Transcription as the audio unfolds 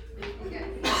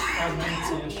Oh,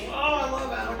 I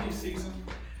love allergy season.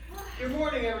 Good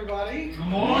morning, everybody. Good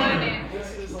morning.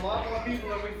 This is a lot more people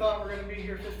than we thought were going to be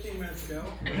here 15 minutes ago.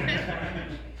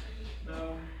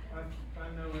 No, I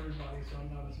know everybody, so I'm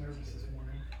not as nervous this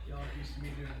morning. Y'all are used to me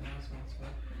doing announcements,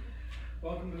 but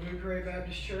welcome to Bucharest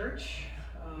Baptist Church.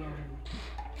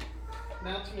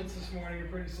 Announcements this morning are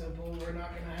pretty simple. We're not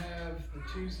going to have the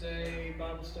Tuesday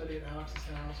Bible study at Alex's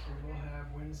house, but we'll have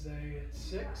Wednesday at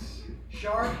 6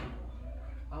 sharp.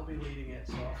 I'll be leading it,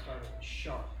 so I'll start at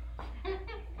sharp.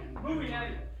 Moving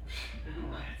on.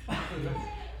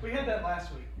 We had that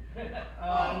last week.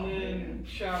 And then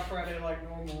Shout Friday like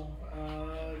normal.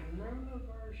 None of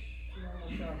our normal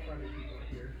Shout Friday people are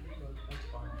here, but that's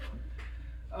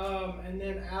fine. And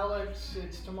then Alex,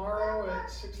 it's tomorrow at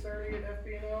 6:30 at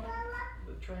FBNL.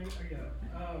 The train,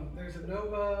 there's a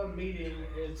NOVA meeting.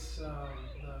 It's the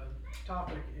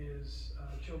topic is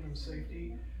children's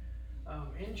safety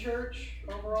in church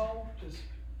overall. Just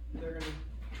they're going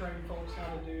to train folks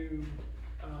how to do.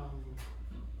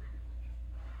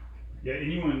 Yeah,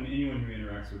 anyone who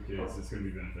interacts with kids, it's going to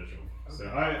be beneficial. Okay. So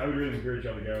I would really encourage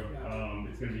y'all to go. Yeah.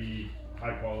 It's going to be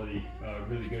high quality,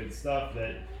 really good stuff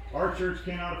that our church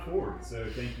cannot afford. So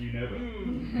thank you, Nova.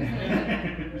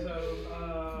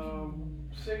 So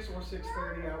 6 or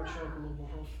 6:30, I would show up a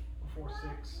little before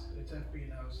 6. It's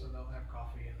FBNO, so they'll have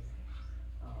coffee and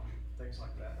things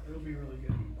like that. It'll be really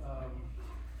good.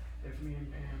 If me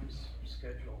and Pam's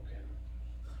schedule can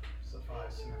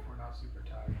suffice, and if we're not super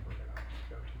tired, we're gonna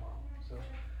go tomorrow. So,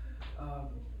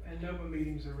 and NOVA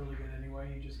meetings are really good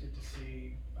anyway. You just get to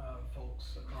see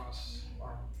folks across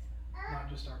our, not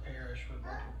just our parish, but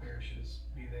multiple parishes,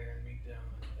 be there and meet them.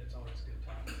 It's always a good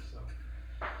time. So,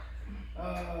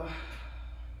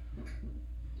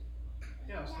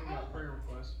 yeah, I was thinking about prayer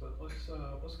requests, but let's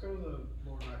go to the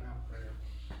Lord right now in prayer.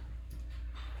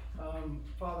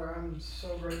 Father, I'm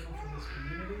so grateful for this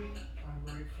community. I'm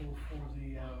grateful for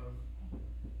the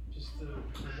just the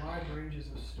wide ranges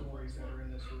of stories that are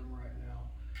in this room right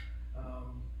now,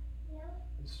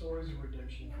 and stories of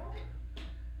redemption, Father.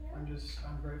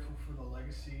 I'm grateful for the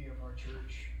legacy of our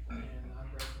church, and I'm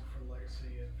grateful for the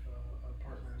legacy of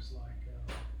partners like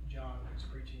John, who's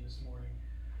preaching this morning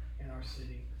in our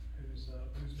city,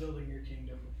 who's building your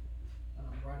kingdom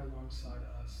right alongside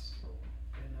us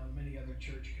and many other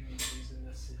church communities in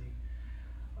this city.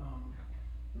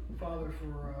 Father, for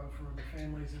the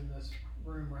families in this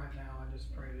room right now, I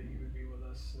just pray that you would be with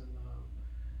us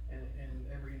and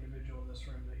every individual in this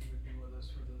room, that you would be with us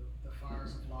for the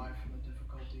fires of life and the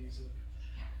difficulties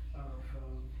of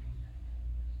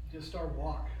just our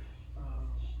walk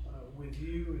with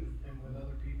you and with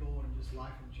other people and just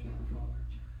life in general, Father.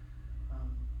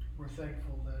 We're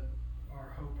thankful that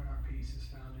our hope and our peace is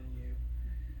found in you.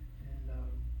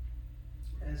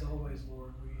 And as always,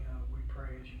 Lord, we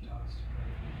pray as you taught us to pray.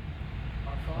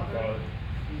 Our Father,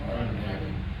 who art in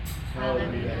heaven,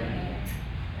 hallowed be thy name.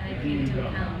 Thy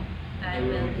kingdom come, thy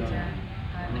will be done,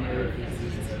 on earth as it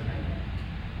is in heaven.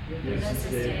 Give us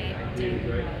this day our daily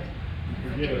bread,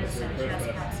 and forgive us our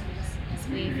trespasses, as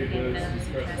we forgive those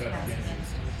who trespass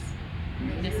against us.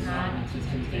 Lead us not into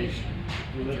temptation,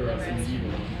 deliver us from the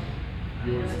evil one.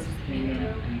 Yours is the kingdom,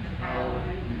 and the power,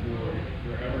 and the glory,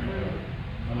 forever and ever.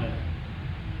 Amen.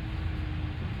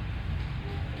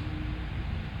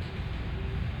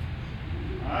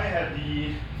 I have the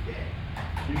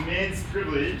immense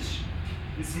privilege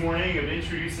this morning of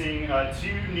introducing 2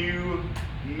 new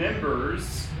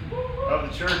members of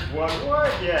the church. What?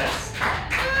 Yes.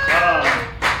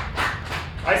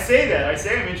 I say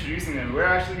I'm introducing them. We're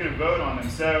actually going to vote on them.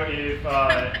 So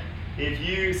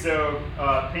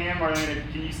Pam,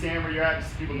 Marlena, can you stand where you're at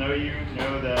just so people know you,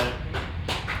 know that.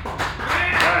 All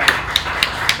right.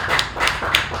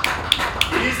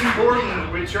 It is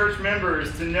important with church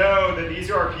members to know that these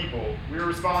are our people. We're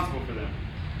responsible for them.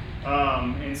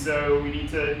 And so we need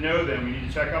to know them, we need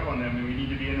to check up on them, and we need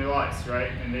to be in their lives,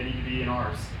 right? And they need to be in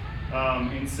ours.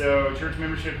 And so church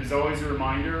membership is always a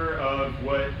reminder of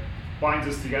what binds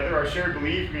us together. Our shared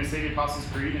belief, we're going to say the Apostles'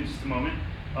 Creed in just a moment,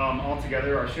 all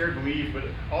together, our shared belief, but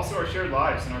also our shared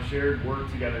lives and our shared work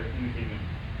together in the kingdom.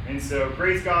 And so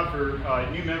praise God for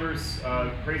new members,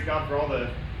 praise God for all the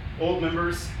old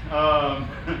members,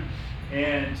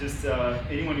 and just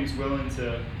anyone who's willing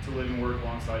to live and work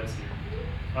alongside us here.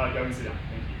 Y'all can sit down.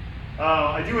 Thank you.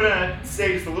 I do want to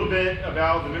say just a little bit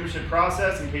about the membership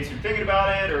process in case you're thinking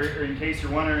about it, or in case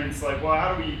you're wondering, it's like, well,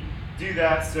 how do we do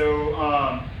that?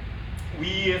 So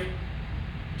we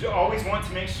always want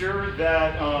to make sure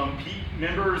that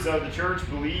members of the church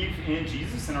believe in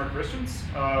Jesus and are Christians.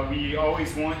 We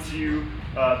always want to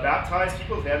baptize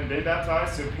people if they haven't been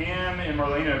baptized. So Pam and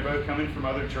Marlena are both coming from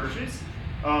other churches.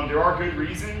 There are good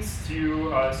reasons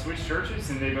to switch churches,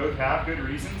 and they both have good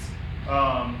reasons.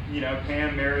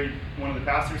 Pam married one of the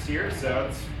pastors here, so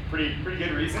it's pretty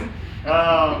good reason.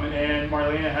 And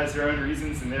Marlena has her own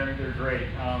reasons, and they're great.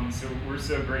 So we're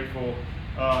so grateful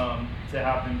to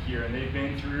have them here. And they've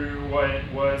been through what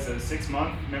was a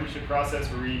 6-month membership process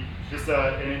where we just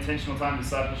an intentional time of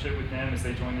discipleship with them as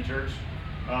they join the church.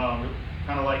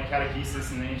 Kind of like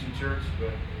catechesis in the ancient church.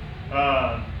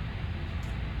 But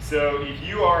so if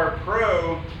you are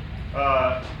pro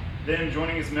them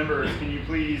joining as members, can you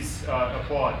please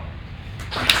applaud?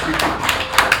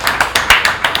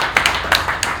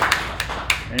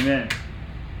 Amen.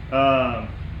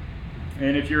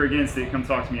 And if you're against it, come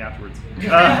talk to me afterwards.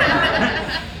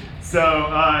 So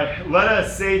let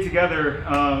us say together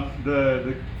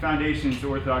the foundations, the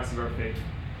orthodoxy of our faith.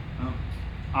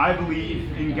 I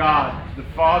believe in God, the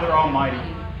Father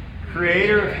Almighty,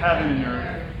 creator of heaven and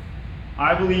earth.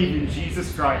 I believe in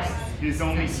Jesus Christ, his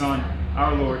only Son,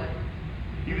 our Lord.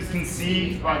 He was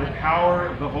conceived by the power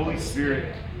of the Holy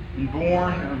Spirit and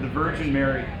born of the Virgin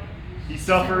Mary. He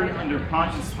suffered under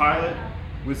Pontius Pilate,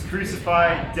 was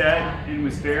crucified, dead, and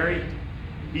was buried.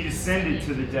 He descended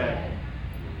to the dead.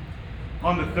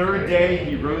 On the third day,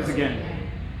 he rose again.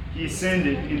 He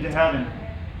ascended into heaven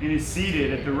and is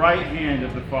seated at the right hand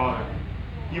of the Father.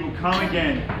 He will come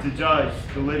again to judge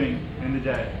the living and the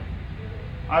dead.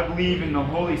 I believe in the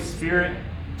Holy Spirit,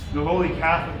 the Holy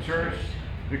Catholic Church,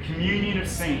 the communion of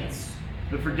saints,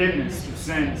 the forgiveness of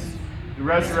sins, the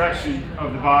resurrection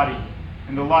of the body,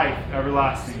 and the life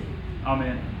everlasting.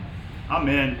 Amen.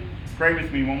 Amen. Pray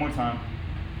with me one more time.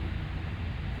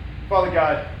 Father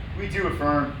God, we do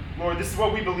affirm, Lord, this is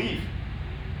what we believe.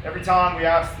 Every time we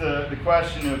ask the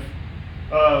question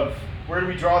of where do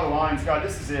we draw the lines, God,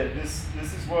 this is it. This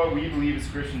is what we believe as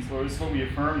Christians, Lord. This is what we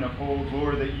affirm and uphold,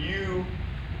 Lord, that you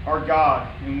are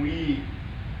God and we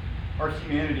are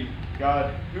humanity.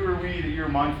 God, who are we that you're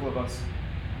mindful of us?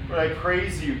 Lord, I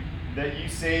praise you that you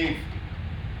save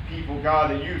people,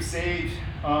 God, that you have saved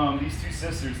these two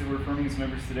sisters that we're affirming as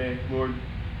members today, Lord.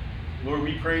 Lord,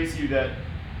 we praise you that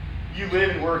you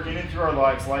live and work in and through our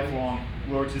lives lifelong,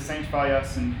 Lord, to sanctify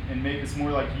us and make us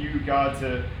more like you, God,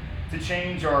 to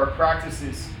change our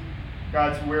practices,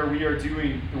 God, to where we are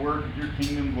doing the work of your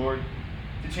kingdom, Lord,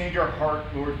 to change our heart,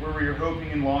 Lord, where we are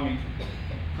hoping and longing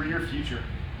for your future,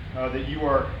 that you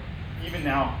are even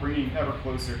now bringing ever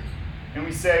closer. And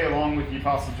we say, along with the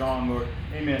Apostle John, Lord,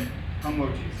 amen. Come,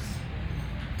 Lord Jesus.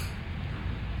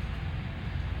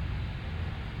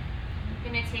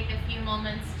 I'm going to take a few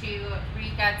moments to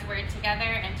read God's word together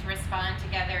and to respond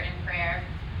together in prayer.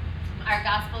 Our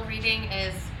gospel reading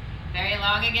is very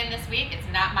long again this week. It's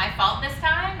not my fault this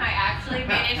time. I actually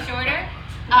made it shorter.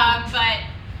 But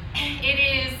it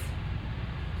is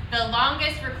the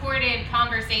longest recorded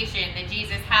conversation that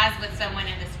Jesus has with someone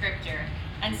in the scripture.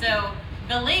 And so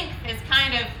the length is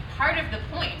kind of part of the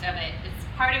point of it. It's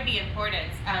part of the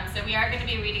importance. So we are going to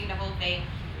be reading the whole thing.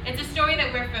 It's a story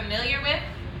that we're familiar with.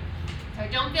 So I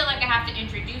don't feel like I have to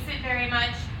introduce it very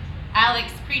much.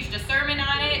 Alex preached a sermon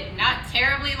on it not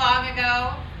terribly long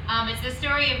ago. It's the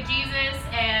story of Jesus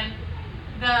and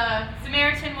the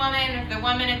Samaritan woman, the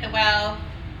woman at the well.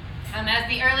 As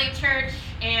the early church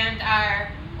and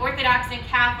our Orthodox and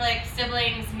Catholic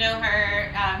siblings know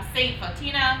her, Saint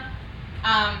Faustina,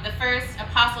 the first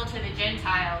apostle to the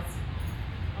Gentiles.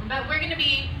 But we're going to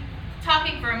be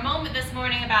talking for a moment this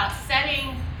morning about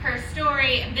setting her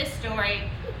story and this story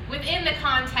within the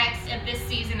context of this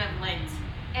season of Lent.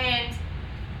 And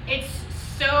it's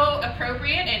so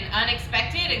appropriate and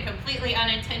unexpected and completely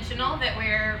unintentional that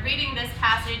we're reading this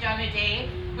passage on a day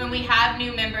when we have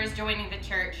new members joining the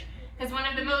church. Because one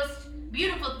of the most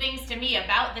beautiful things to me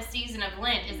about the season of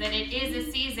Lent is that it is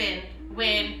a season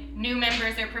when new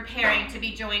members are preparing to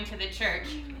be joined to the church.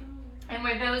 And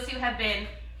where those who have been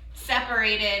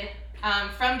separated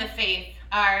from the faith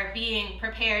are being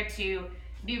prepared to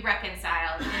be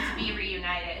reconciled and to be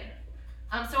reunited.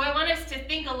 So I want us to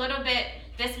think a little bit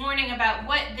this morning about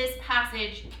what this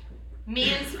passage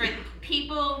means for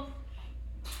people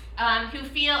who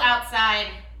feel outside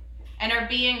and are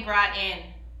being brought in.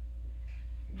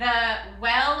 The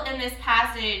well in this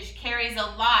passage carries a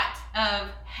lot of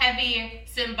heavy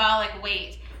symbolic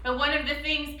weight. But one of the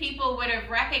things people would have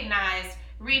recognized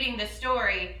reading the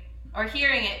story or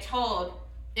hearing it told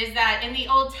is that in the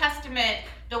Old Testament,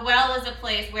 the well is a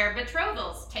place where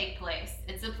betrothals take place.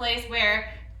 It's a place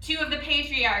where two of the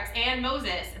patriarchs and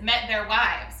Moses met their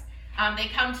wives. They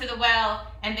come to the well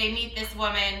and they meet this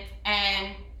woman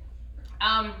and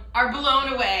are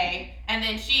blown away. And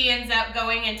then she ends up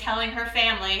going and telling her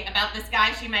family about this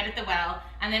guy she met at the well,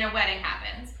 and then a wedding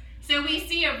happens. So So we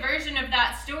see a version of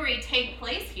that story take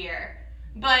place here.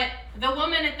 But the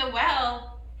woman at the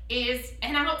well is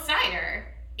an outsider,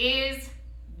 is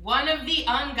one of the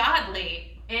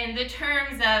ungodly in the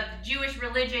terms of Jewish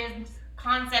religion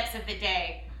concepts of the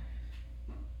day.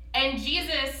 And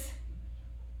Jesus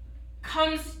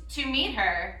comes to meet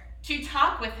her, to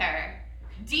talk with her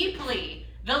deeply,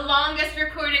 the longest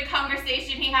recorded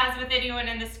conversation he has with anyone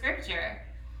in the scripture,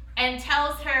 and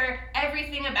tells her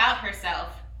everything about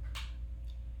herself.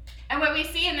 And what we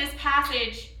see in this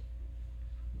passage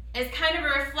is kind of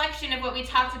a reflection of what we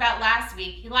talked about last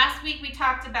week. Last week we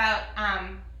talked about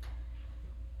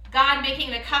God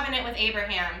making the covenant with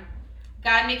Abraham,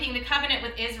 God making the covenant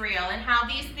with Israel, and how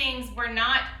these things were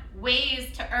not ways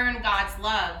to earn God's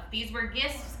love. These were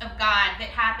gifts of God that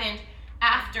happened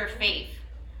after faith.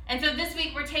 And so this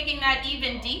week we're taking that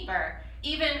even deeper,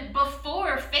 even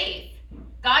before faith.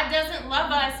 God doesn't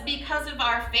love us because of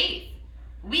our faith.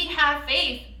 We have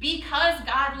faith because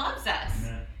God loves us.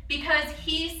 Amen. Because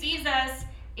he sees us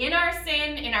in our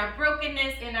sin, in our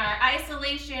brokenness, in our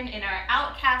isolation, in our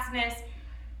outcastness,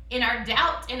 in our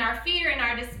doubt, in our fear, in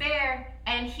our despair,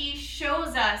 and he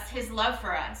shows us his love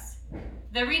for us.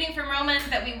 The reading from Romans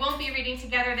that we won't be reading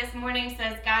together this morning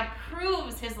says God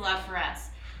proves his love for us,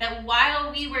 that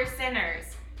while we were sinners,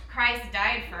 Christ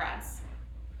died for us.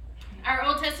 Our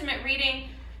Old Testament reading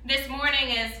this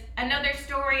morning is another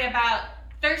story about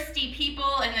thirsty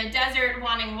people in the desert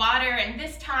wanting water, and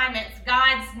this time it's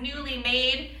God's newly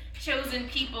made, chosen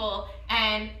people,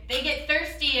 and they get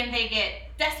thirsty and they get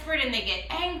desperate and they get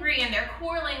angry and they're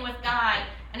quarreling with God,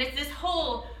 and it's this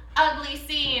whole ugly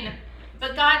scene,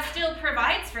 but God still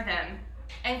provides for them,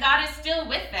 and God is still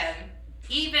with them,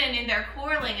 even in their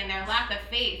quarreling and their lack of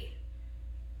faith.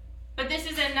 But this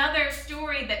is another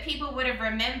story that people would have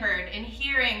remembered in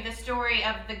hearing the story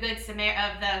of the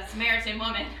Samaritan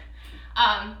woman.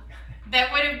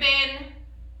 That would have been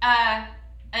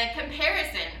a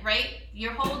comparison, right?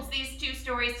 You hold these two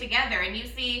stories together and you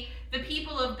see the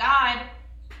people of God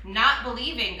not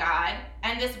believing God,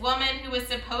 and this woman who is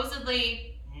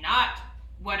supposedly not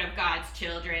one of God's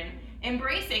children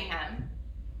embracing him.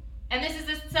 And this is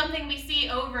just something we see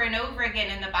over and over again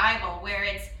in the Bible, where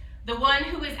it's the one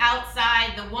who is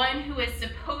outside, the one who is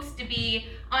supposed to be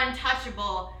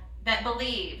untouchable, that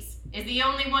believes, is the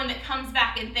only one that comes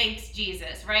back and thanks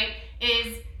Jesus, right?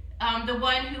 Is the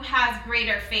one who has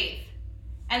greater faith.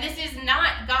 And this is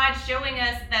not God showing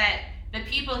us that the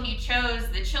people he chose,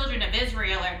 the children of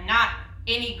Israel, are not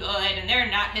any good, and they're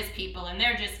not his people, and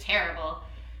they're just terrible.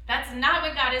 That's not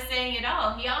what God is saying at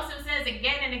all. He also says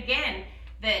again and again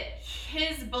that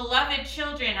his beloved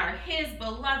children are his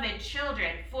beloved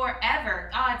children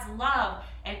forever. God's love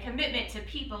and commitment to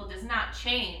people does not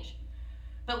change.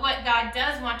 But what God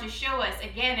does want to show us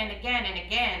again and again and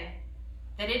again,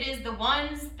 that it is the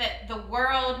ones that the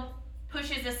world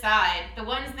pushes aside, the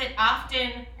ones that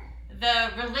often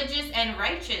the religious and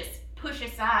righteous push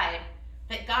aside,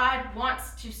 that God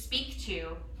wants to speak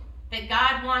to, that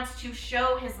God wants to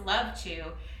show his love to,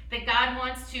 that God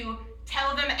wants to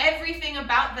tell them everything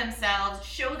about themselves,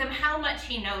 show them how much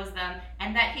he knows them,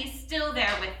 and that he's still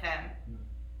there with them,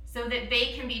 so that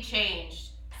they can be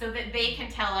changed, so that they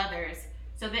can tell others,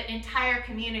 so that entire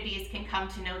communities can come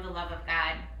to know the love of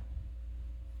God.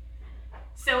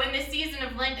 So in this season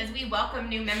of Lent, as we welcome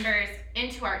new members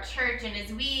into our church, and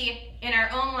as we, in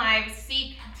our own lives,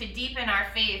 seek to deepen our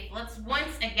faith, let's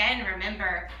once again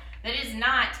remember that it is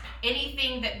not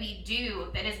anything that we do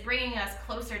that is bringing us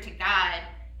closer to God.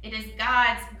 It is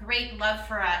God's great love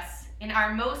for us in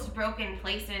our most broken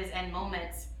places and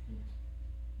moments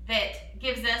that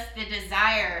gives us the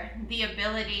desire, the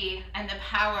ability, and the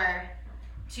power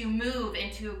to move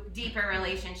into deeper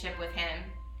relationship with him.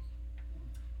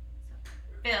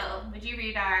 Phil, would you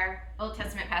read our Old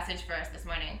Testament passage for us this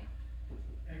morning?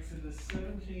 Exodus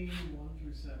 17, 1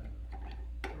 through 7.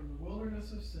 From the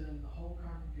wilderness of sin, the whole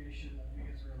congregation of the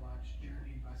Israelites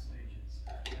journeyed by stages,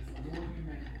 as the Lord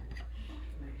commanded.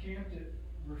 They camped at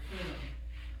Rephidim,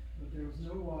 but there was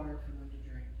no water for them to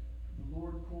drink.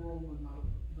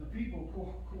 The people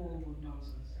quarreled with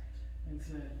Moses and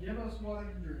said, "Give us water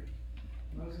to drink."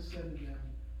 Moses said to them,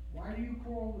 "Why do you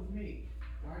quarrel with me?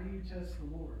 Why do you test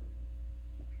the Lord?"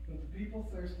 But the people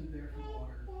thirsted there for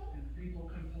water, and the people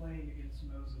complained against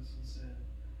Moses and said,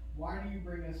 "Why do you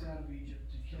bring us out of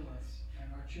Egypt to kill us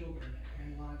and our children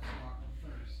and livestock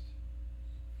with thirst?"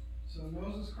 So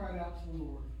Moses cried out to the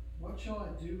Lord, "What shall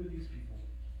I do with these people?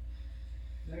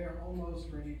 They are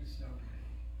almost ready to stone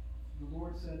me." The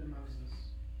Lord said to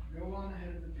Moses, "Go on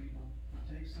ahead of the people and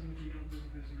take some of the elders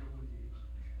of Israel with you.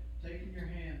 Take in your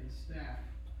hand the staff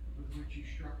with which you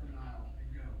struck the Nile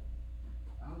and go.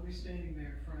 I will be standing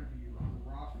there in front of you on the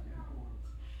rock and Horeb.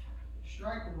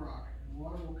 Strike the rock, and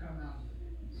water will come out of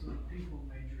it, so the people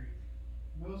may drink.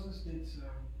 Moses did so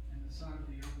in the sight of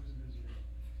the elders of Israel.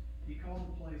 He called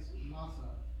the place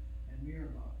Massah and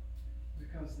Meribah,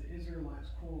 because the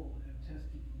Israelites quarreled and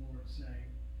tested the Lord, saying,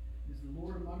 Is the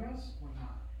Lord among us or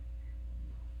not?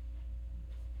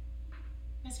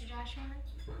 Mr. Joshua?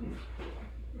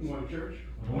 Good morning, church.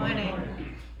 Good morning.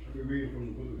 I'll be reading from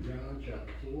the book of John,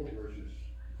 chapter 4, verses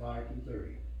 5 through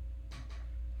 30.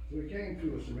 So he came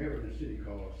to a Samaritan city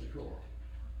called Sychar,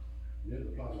 near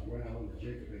the plot of ground that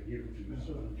Jacob had given to his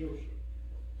son Joseph.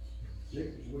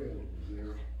 Jacob's well was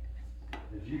there,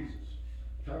 and Jesus,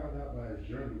 tired out by his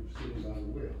journey, was sitting by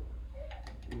the well.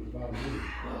 It was about noon.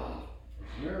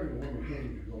 A Samaritan woman came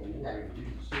to draw water, and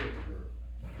Jesus said to her,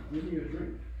 Give me a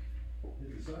drink.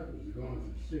 His disciples had gone to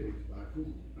the city to buy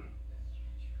food.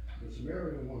 The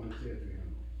Samaritan woman said to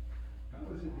him,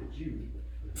 How is it that you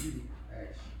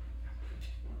ask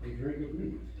a drink of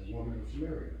me, a woman of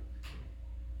Samaria?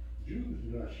 Jews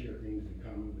do not share things in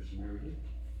common with Samaritans.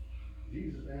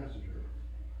 Jesus answered her,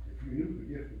 If you knew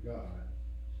the gift of God,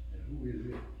 and who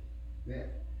is it that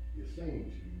is saying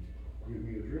to you, Give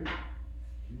me a drink,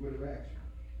 you would have asked him,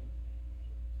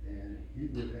 and he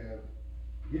would have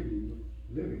given you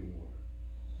living water.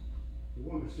 The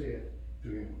woman said to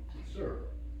him, Sir,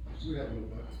 we have no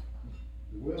bucket.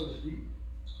 The well is deep.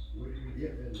 Where do you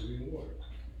get that living water?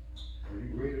 Are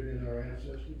you greater than our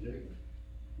ancestor Jacob,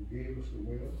 who gave us the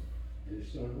well, and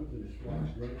his sons and his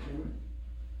flocks drank from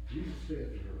it? Jesus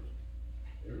said to her,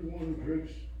 Everyone who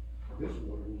drinks this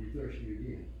water will be thirsty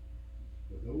again.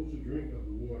 But those who drink of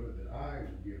the water that I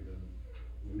will give them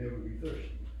will never be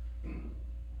thirsty.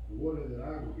 The water that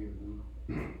I will give them,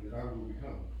 that I will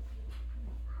become.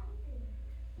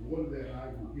 The water that I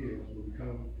will give will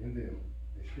become in them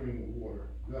a spring of water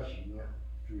gushing up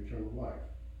to eternal life.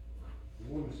 The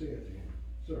woman said to him,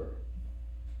 Sir,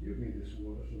 give me this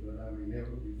water so that I may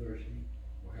never be thirsty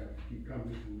or have to keep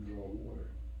coming to draw water.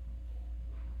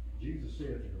 Jesus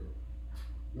said to her,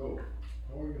 Go,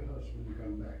 call your husband and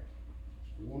come back.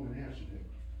 The woman answered him,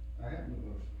 I have no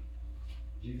husband.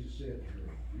 Jesus said to her,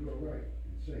 You are right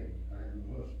in saying, I have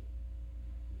no husband.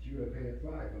 But you have had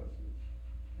 5 husbands,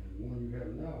 and the one you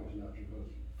have now is not your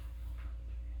husband.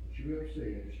 What you have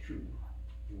said is true.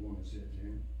 The woman said to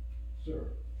him, Sir,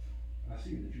 I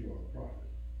see that you are a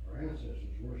prophet. Our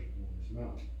ancestors worshipped on this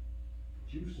mountain.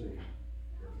 But you say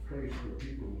that the place where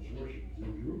people must worship is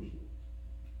in Jerusalem.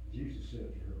 Jesus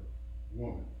said to her,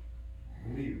 Woman,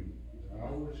 believe me, the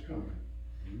hour is coming,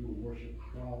 and you will worship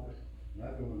the Father,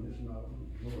 neither on this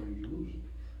mountain nor in Jerusalem.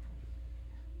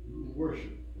 You will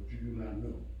worship what you do not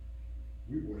know.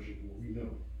 We worship what we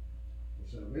know.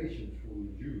 For salvation is from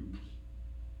the Jews,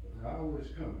 but the hour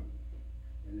is coming,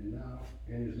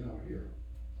 and is now here.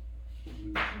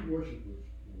 The true worshipers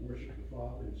will worship the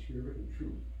Father in spirit and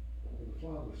truth, for the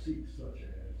Father seeks such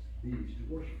as these to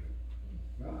worship him.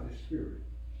 God is spirit,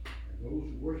 and those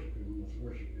who worship him must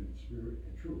worship in spirit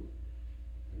and truth.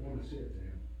 The woman said to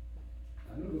him,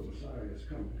 I know the Messiah is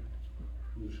coming,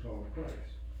 who is called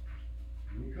Christ.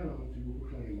 When he comes, he will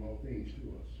proclaim all things to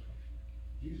us.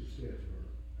 Jesus said to her,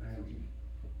 I am he,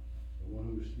 the one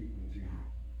who is speaking to you.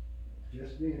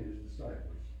 Just then his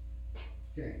disciples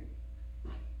came.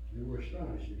 They were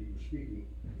astonished that he was speaking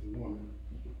with the woman,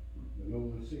 but no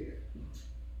one said,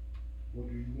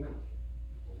 What do you want?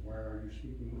 Or why are you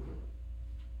speaking with her?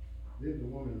 Then the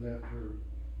woman left her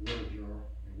water jar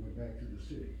and went back to the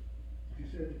city. She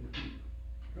said to the people,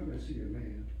 Come and see a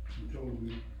man who told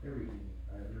me everything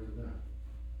I have ever done.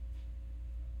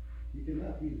 He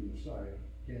cannot be the Messiah,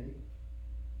 can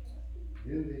he?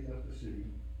 Then they left the city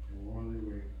and were on their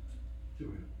way to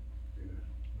him. Amen.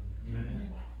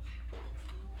 Amen.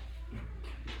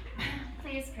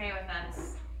 Please pray with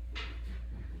us.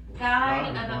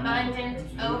 God of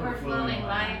abundant, overflowing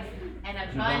life and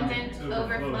abundant,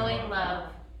 overflowing love,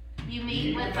 you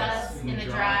meet with us in the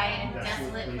dry and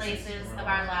desolate places of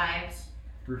our lives,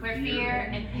 where fear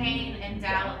and pain and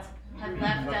doubt have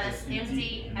left us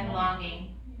empty and longing.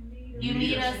 You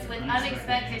meet us with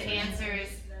unexpected answers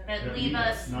that leave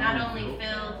us not only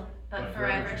filled, but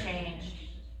forever changed.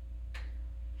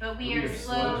 But we are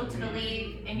slow to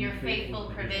believe in your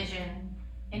faithful provision,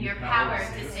 in your power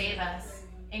to save us,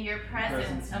 in your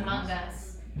presence among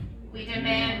us. We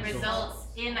demand results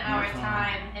in our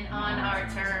time and on our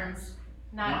terms,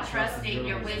 not trusting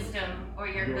your wisdom or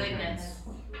your goodness.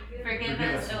 Forgive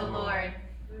us, O Lord.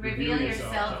 Reveal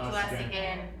yourself to us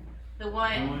again, the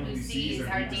one who sees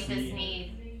our deepest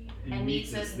need and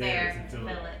meets us there to fill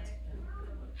it.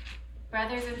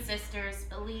 Brothers and sisters,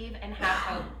 believe and have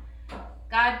hope.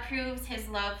 God proves his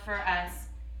love for us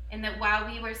in that while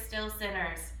we were still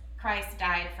sinners, Christ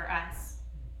died for us.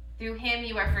 Through him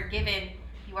you are forgiven,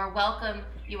 you are welcome,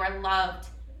 you are loved.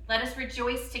 Let us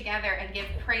rejoice together and give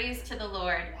praise to the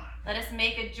Lord. Let us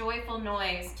make a joyful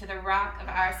noise to the rock of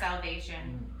our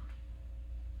salvation.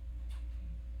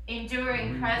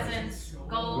 Enduring presence,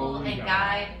 goal, and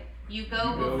guide, you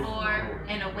go before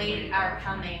and await our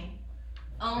coming.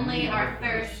 Only our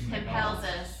thirst compels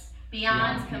us,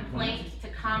 beyond complaint to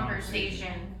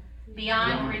conversation,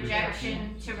 beyond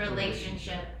rejection to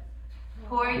relationship.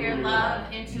 Pour your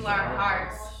love into our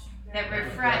hearts, that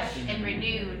refreshed and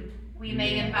renewed, we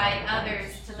may invite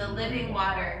others to the living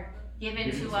water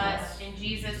given to us in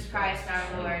Jesus Christ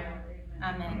our Lord.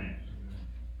 Amen.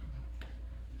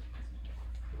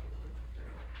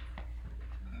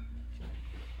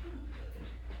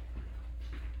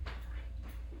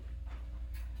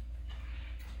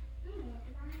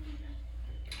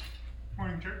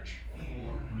 Morning, church.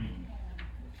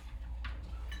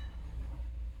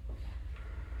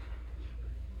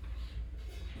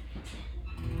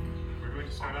 We're going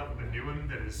to start out with a new one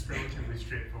that is relatively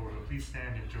straightforward. Please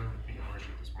stand and join with me in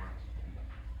worship this morning.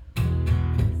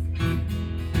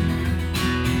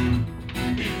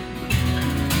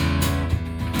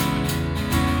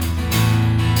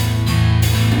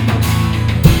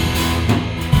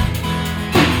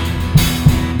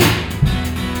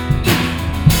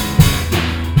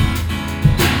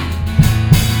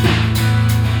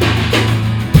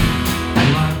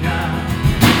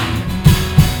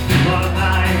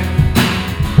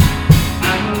 I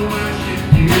will worship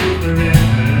you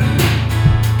forever.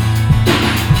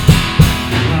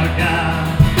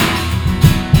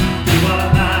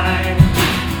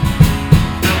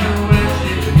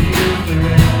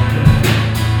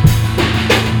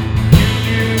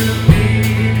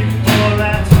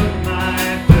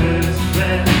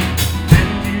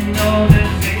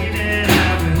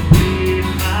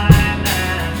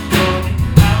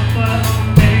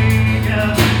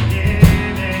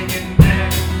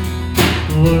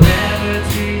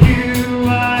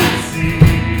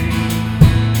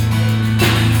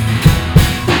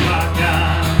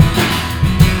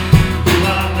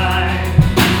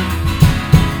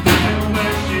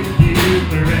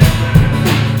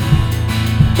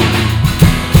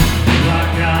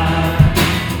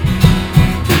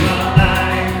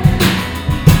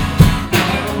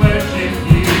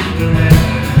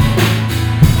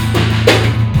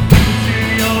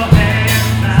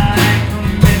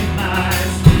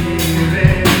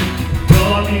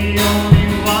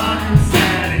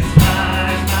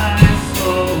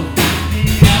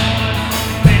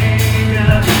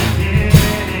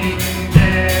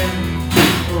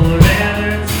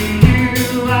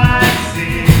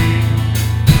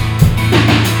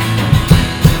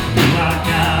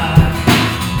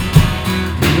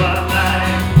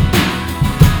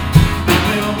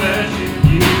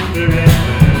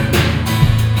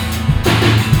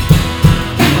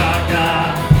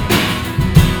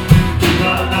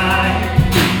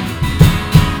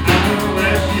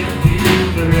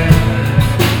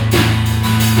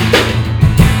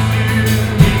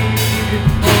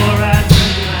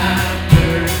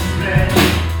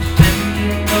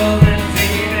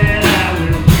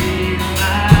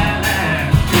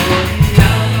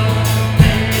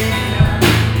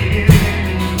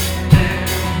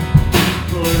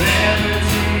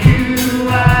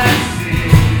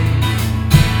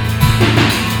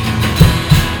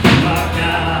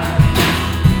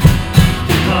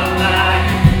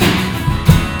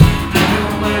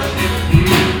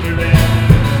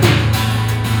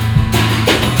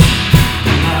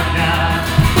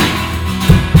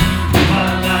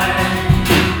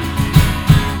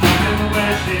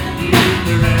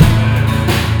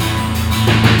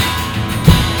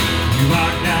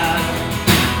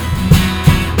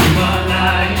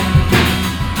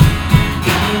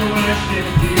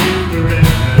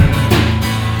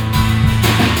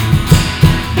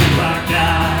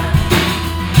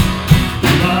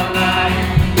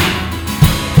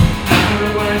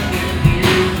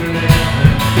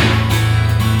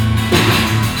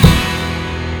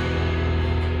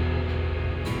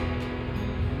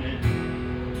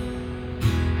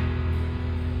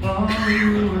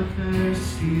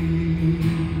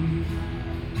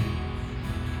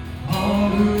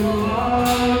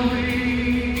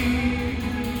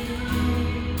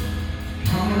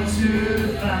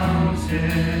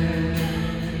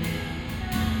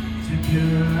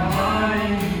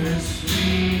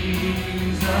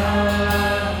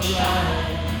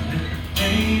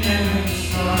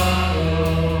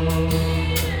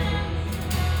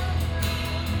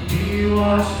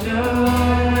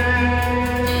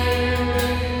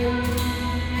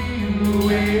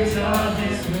 waves of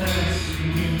His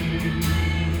mercy,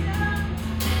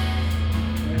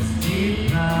 as deep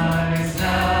cries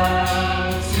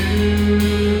out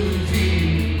to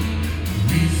deep,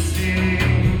 we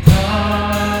sing,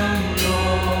 come,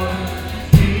 Lord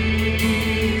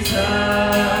Jesus,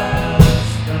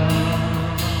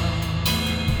 come.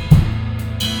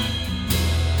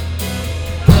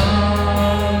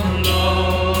 Come,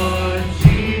 Lord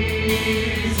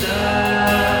Jesus,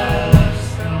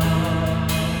 come.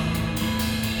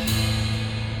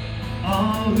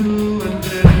 All who are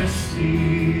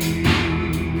thirsty,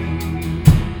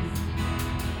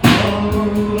 all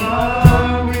who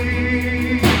are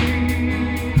weak,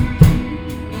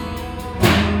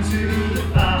 come to the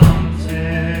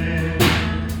fountain,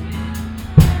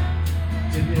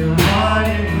 dip your heart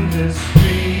in the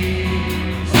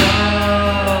streams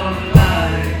of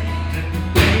life, let the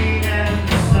pain and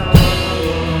the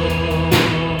sorrow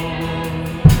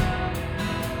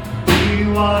be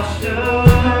washed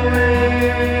away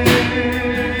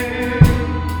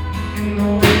in the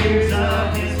waves of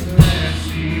His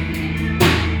mercy,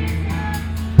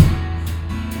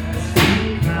 as He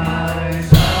cries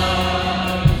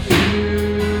out to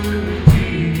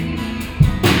deep,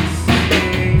 we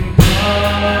sing,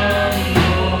 come,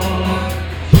 Lord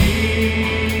Jesus,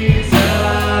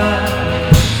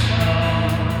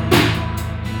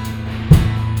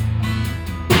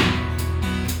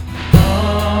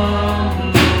 come,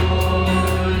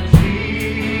 Lord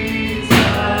Jesus,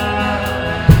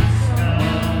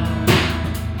 come.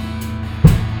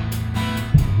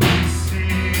 We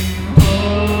sing,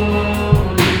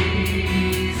 Holy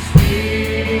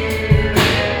Spirit,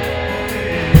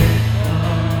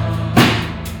 come.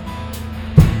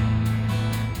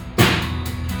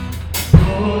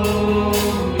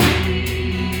 Holy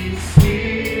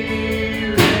Spirit,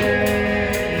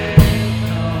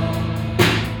 come.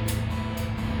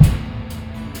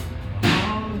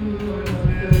 All who are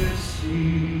thirsty.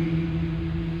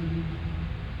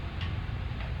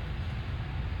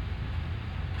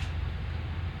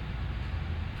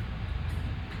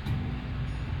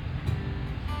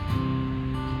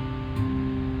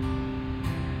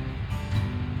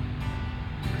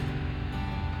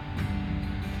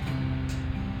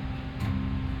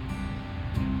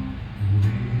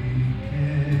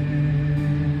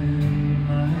 Awaken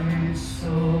my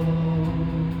soul,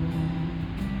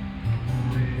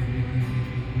 awake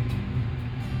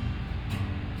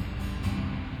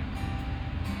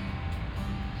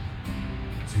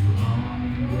to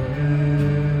hunger,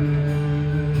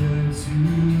 to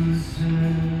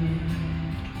serve,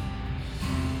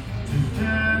 to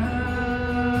thirst.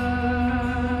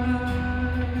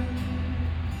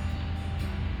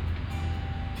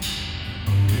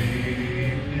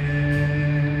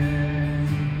 Awaken,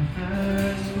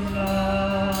 first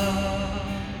love,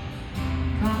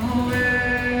 come away.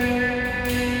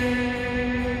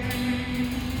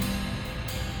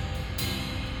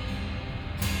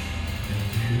 And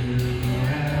do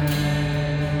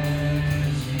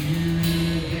as you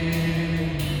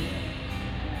did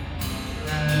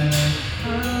at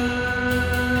first.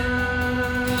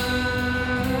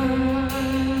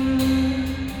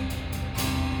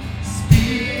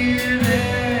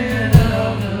 Spirit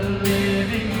of the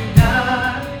living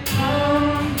God,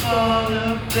 come fall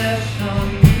afresh on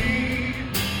me.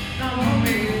 Come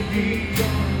with me,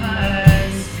 I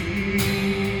see.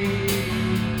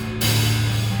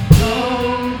 Go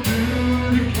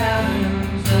through the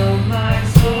caverns of my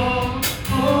soul,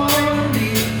 for me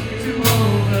to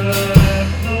overflow.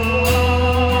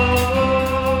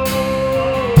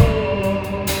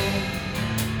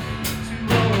 To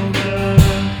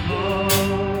overflow.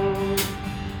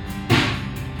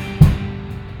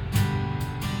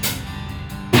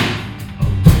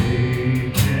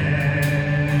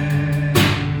 Awaken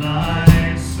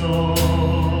my soul,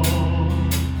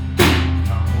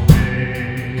 come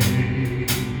away.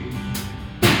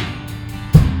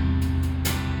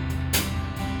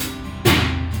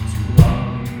 To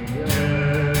hunger,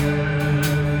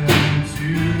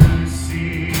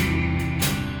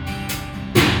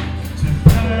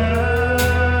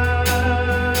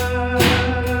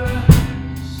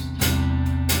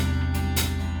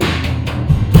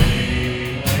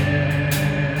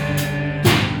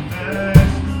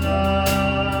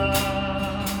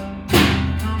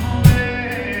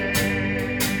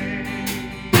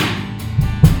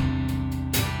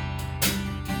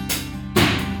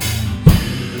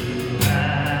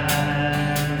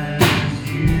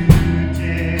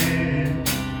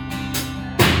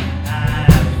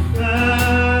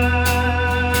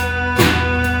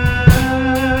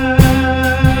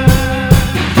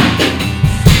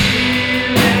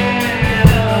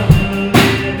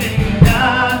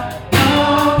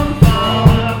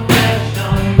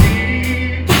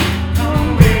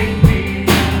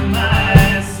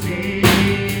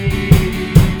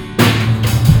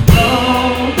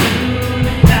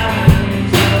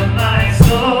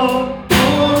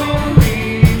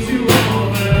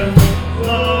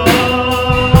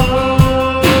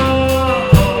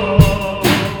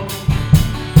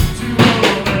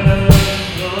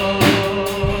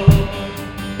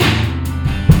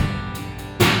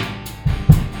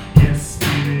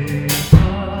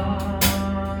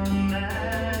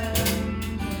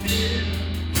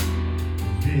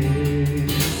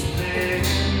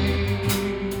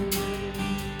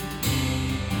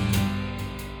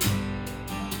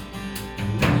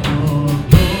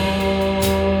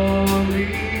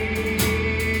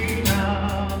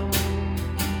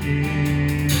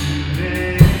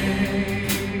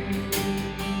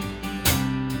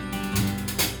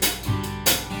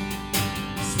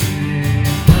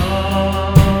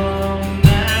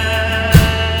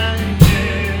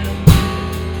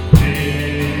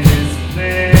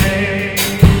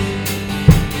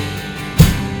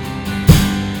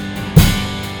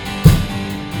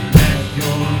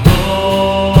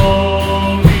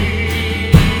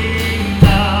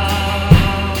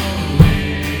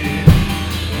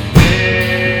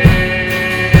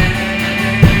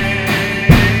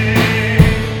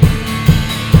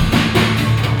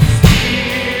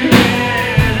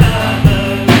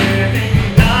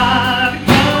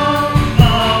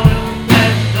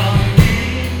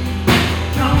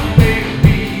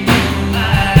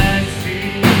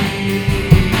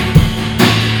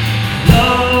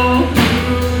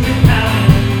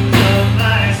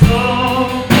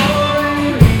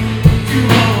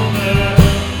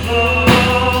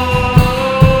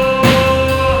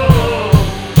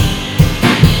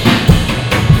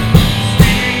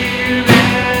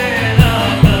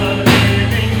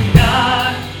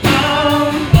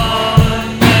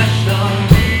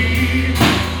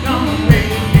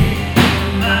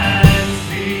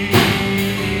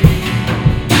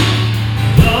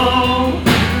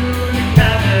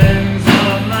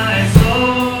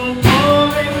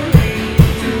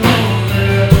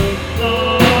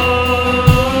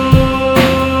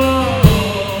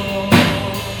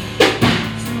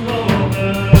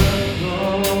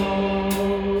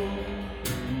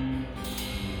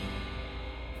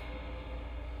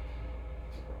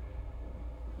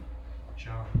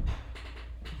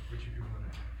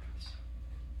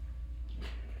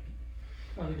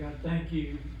 Father God, thank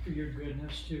you for your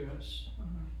goodness to us,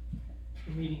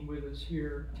 for meeting with us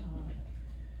here.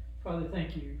 Father,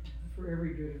 thank you for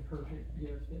every good and perfect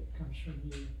gift that comes from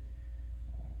you.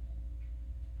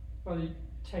 Father,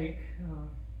 take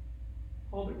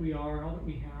all that we are, all that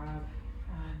we have,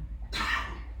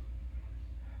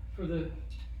 for the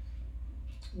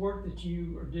work that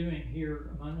you are doing here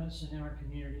among us and in our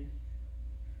community.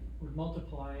 Would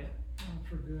multiply it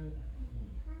for good.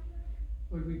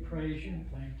 Would we praise you and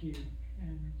thank you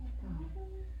and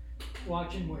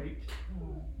watch and wait.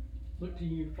 Look to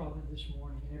you, Father, this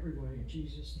morning in every way. In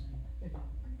Jesus' name,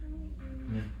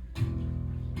 amen.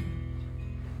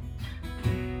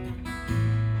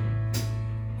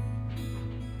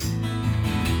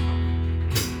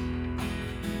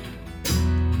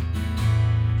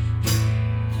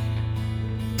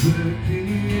 The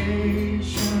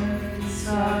creation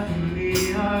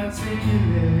suddenly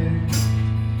articulate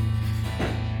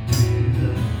with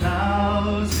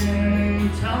 1,000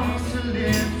 tongues to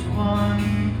lift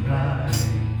one cry,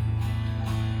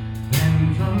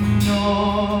 and from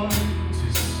north to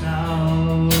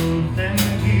south and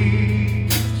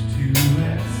east to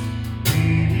west, we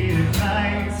hear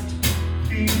Christ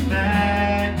be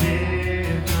magnified.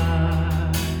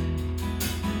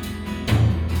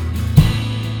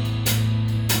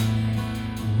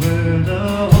 Were the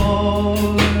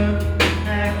whole earth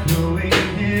echoing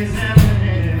his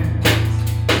eminence,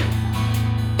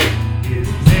 his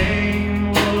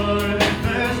name would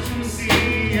burst from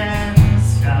sea and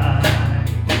sky,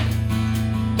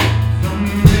 from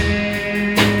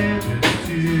rivers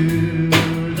to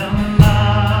the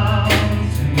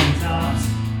mountain tops,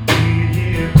 we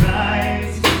hear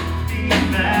Christ be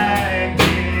magnified.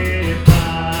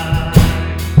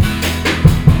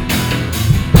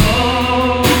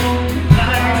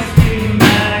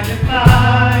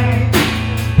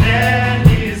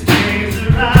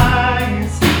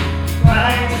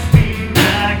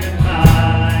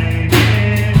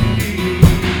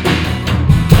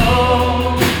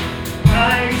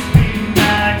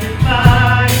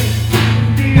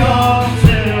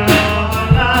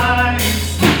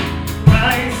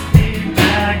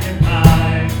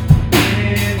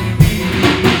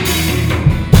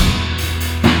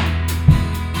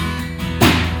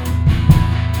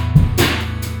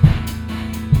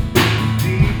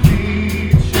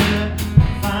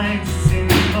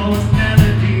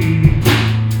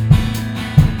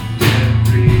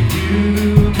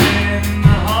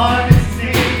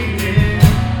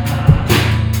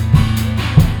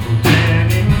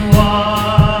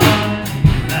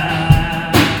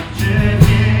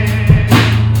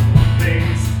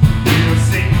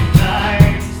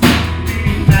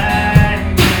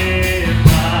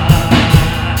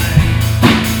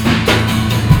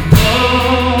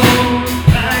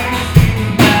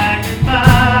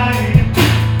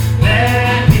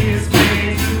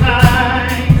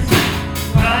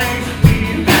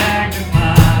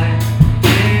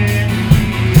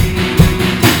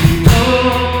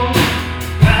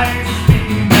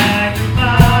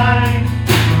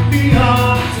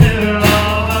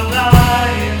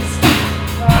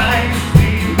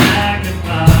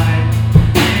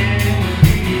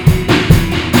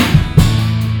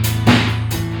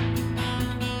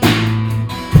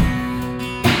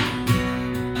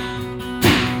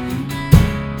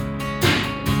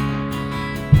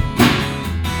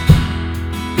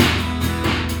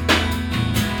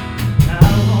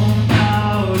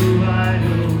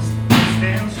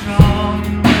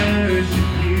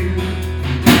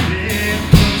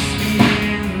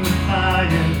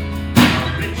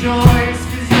 Joy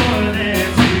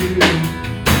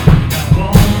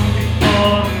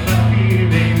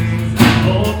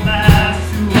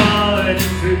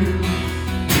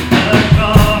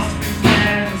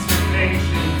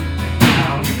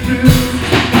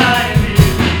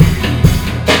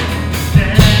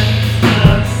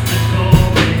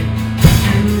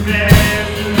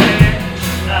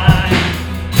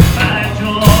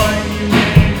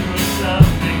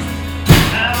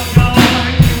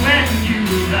when you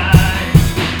rise.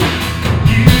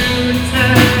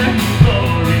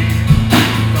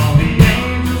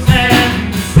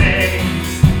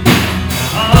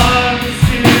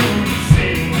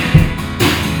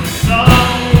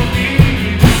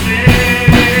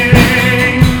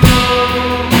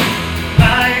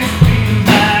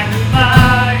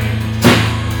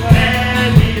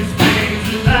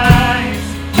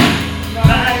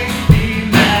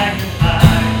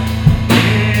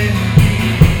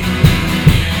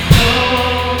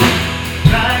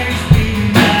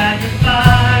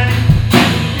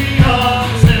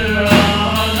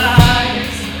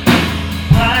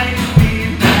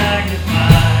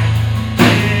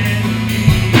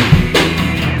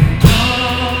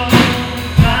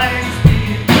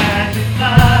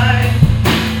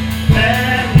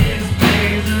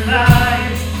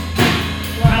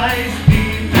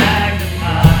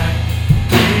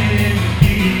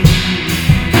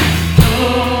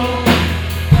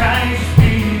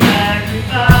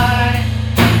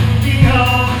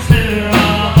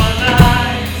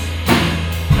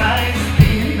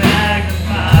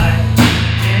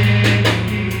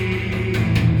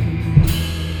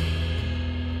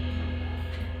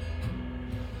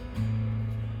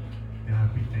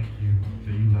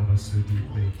 us so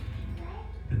deeply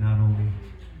that not only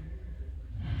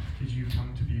did you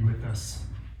come to be with us,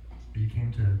 but you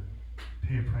came to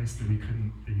pay a price that we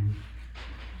couldn't, that you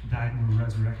died and were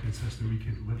resurrected such that we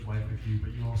could live life with you,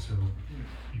 but you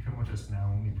come with us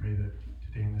now, and we pray that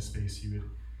today in this space you would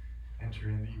enter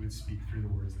in, that you would speak through the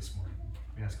words this morning.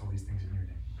 We ask all these things in your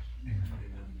name.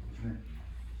 Amen.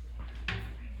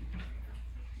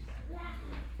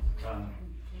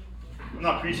 I'm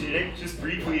not preaching today, just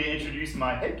briefly to introduce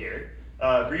my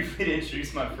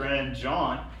friend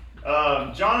John.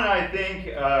 John and I think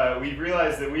we've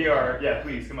realized that we are,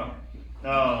 please come up.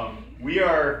 We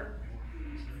are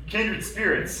kindred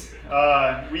spirits.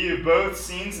 We have both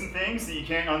seen some things that you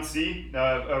can't unsee.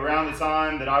 Around the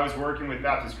time that I was working with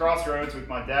Baptist Crossroads with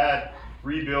my dad,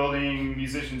 rebuilding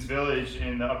Musicians Village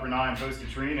in the Upper Nine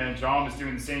post-Katrina, and John was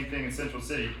doing the same thing in Central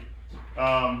City,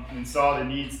 and saw the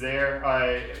needs there.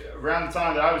 Around the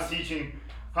time that I was teaching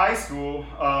high school,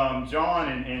 John,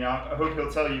 and I hope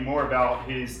he'll tell you more about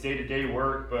his day-to-day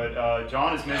work, but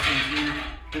John is mentioning to you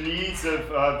the needs of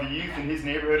the youth in his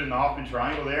neighborhood in the Hoffman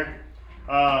Triangle there.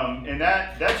 And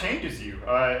that changes you.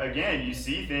 Again, you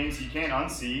see things you can't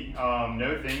unsee,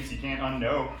 know things you can't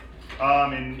unknow,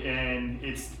 and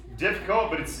it's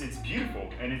difficult, but it's beautiful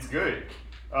and it's good.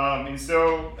 And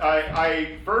so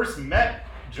I first met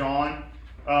John,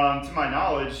 to my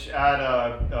knowledge, at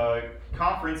a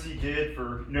conference he did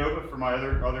for Nova for my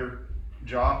other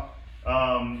job,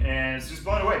 and it's just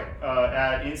blown away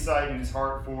at insight in his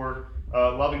heart for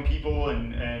loving people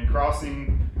and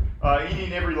crossing any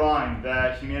and every line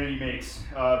that humanity makes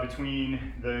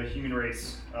between the human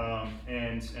race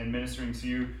and ministering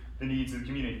to the needs of the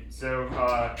community. So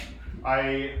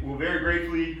I will very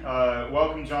gratefully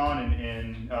welcome John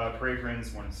and pray for him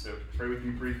this morning. So pray with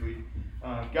me briefly.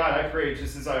 God, I pray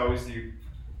just as I always do,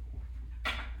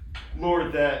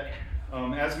 Lord, that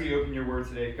as we open your word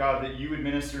today, God, that you would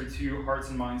minister to hearts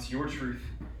and minds your truth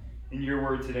in your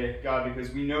word today, God,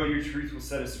 because we know your truth will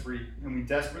set us free, and we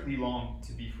desperately long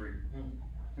to be free.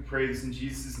 I pray this in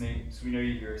Jesus' name, so we know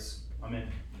you hear us. Amen.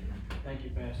 Thank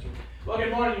you, Pastor. Well,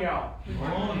 good morning, y'all. Good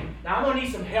morning. Now, I'm going to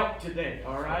need some help today,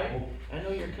 all right? I know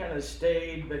you're kind of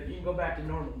stayed, but you can go back to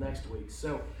normal next week.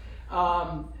 So,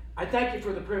 I thank you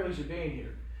for the privilege of being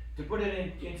here. To put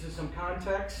it into some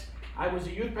context, I was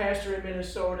a youth pastor in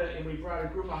Minnesota, and we brought a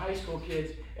group of high school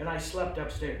kids, and I slept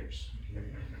upstairs.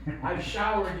 I've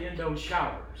showered in those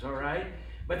showers, all right?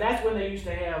 But that's when they used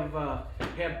to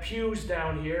have pews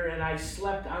down here, and I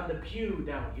slept on the pew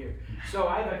down here. So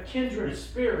I have a kindred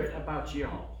spirit about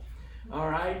y'all, all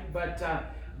right? But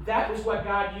that was what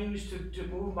God used to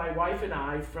move my wife and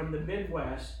I from the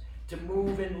Midwest to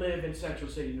move and live in Central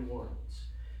City, New Orleans.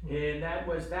 And that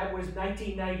was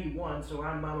 1991, so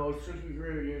I'm almost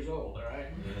 63 years old, all right?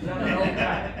 So I'm an old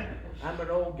guy. I'm an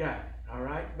old guy, all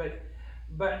right? But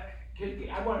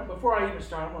before I even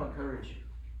start, I want to encourage you.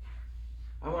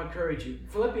 I want to encourage you.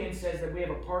 Philippians says that we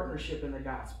have a partnership in the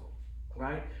gospel,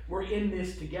 right? We're in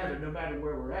this together, no matter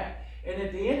where we're at. And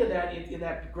at the end of that, in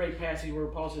that great passage where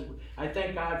Paul says, I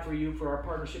thank God for you, for our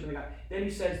partnership in the gospel. Then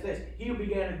he says this, he who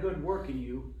began a good work in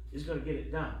you is going to get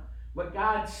it done. What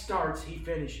God starts, he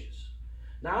finishes.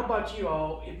 Now, how about you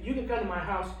all? If you can come to my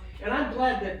house, and I'm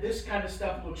glad that this kind of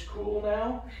stuff looks cool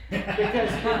now,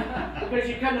 because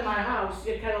you come to my house,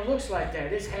 it kind of looks like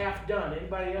that. It's half done.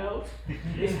 Anybody else?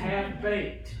 It's half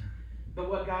baked. But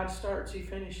what God starts, he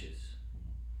finishes.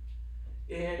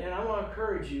 And I want to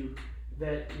encourage you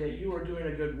that you are doing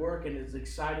a good work, and it's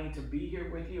exciting to be here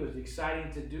with you. It's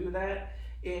exciting to do that.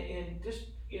 And just,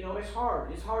 it's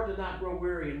hard. It's hard to not grow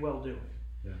weary in well-doing.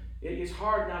 Yeah. It's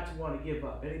hard not to want to give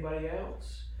up. Anybody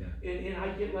else? Yeah. And I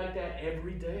get like that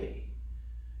every day.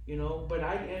 But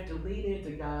I have to lean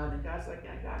into God, and God's like,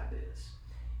 I got this.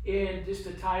 And just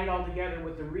to tie it all together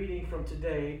with the reading from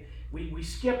today, we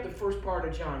skipped the first part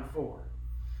of John 4. All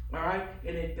right?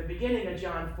 And at the beginning of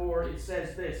John 4, it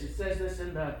says this. It says this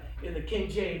in the King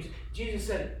James.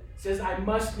 Jesus says, I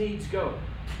must needs go.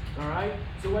 All right?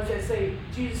 So what's that say?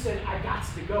 Jesus said, I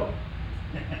gots to go.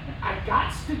 I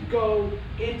gots to go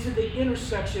into the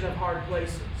intersection of hard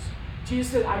places. Jesus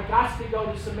said, I got to go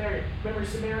to Samaria. Remember,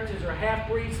 Samaritans are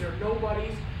half-breeds, they're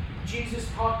nobodies. Jesus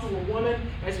talked to a woman.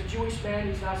 As a Jewish man,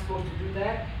 he's not supposed to do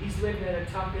that. He's living at a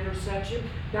tough intersection.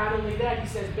 Not only that, he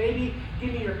says, baby,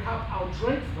 give me your cup, I'll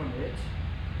drink from it.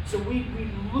 So we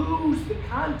lose the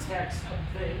context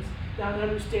of things, not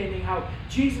understanding how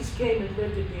Jesus came and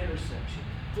lived at the intersection.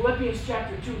 Philippians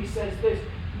chapter 2, he says this.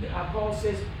 Paul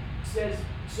says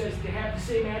to have the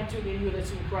same attitude in you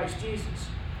that's in Christ Jesus.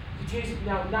 Jesus,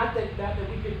 now, not that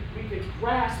we could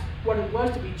grasp what it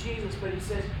was to be Jesus, but he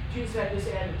says Jesus had this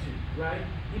attitude, right?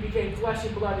 He became flesh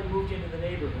and blood and moved into the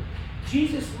neighborhood.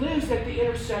 Jesus lives at the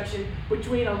intersection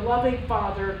between a loving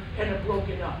Father and a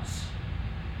broken us.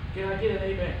 Can I get an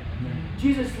amen?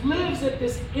 Jesus lives at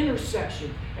this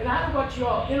intersection. And I don't know about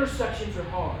y'all, intersections are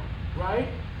hard, right?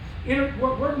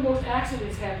 Where do most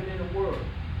accidents happen in the world?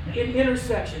 In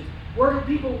intersections. Where do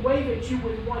people wave at you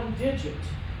with one digit?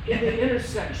 In the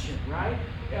intersection, right?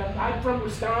 I'm from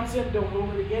Wisconsin, don't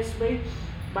hold it against me.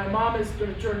 My mom is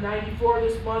going to turn 94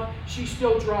 this month. She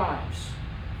still drives.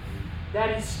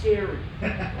 That is scary.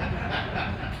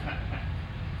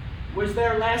 Was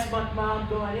there last month, Mom,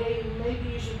 going, hey, maybe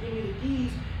you should give me the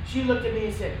keys. She looked at me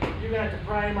and said, you're going to have to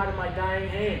pry him out of my dying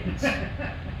hands.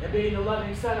 And being the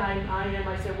loving son I am,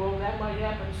 I said, well, that might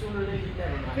happen sooner than you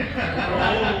never mind.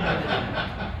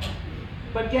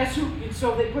 But guess who?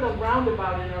 So they put a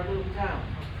roundabout in our little town.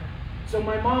 So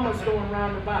my mama's going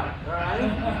roundabout, all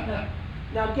right?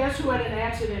 Now guess who had an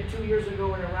accident 2 years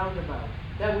ago in a roundabout?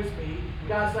 That was me.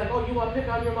 God's like, oh, you want to pick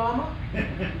on your mama?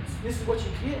 This is what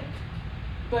you get.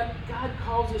 But God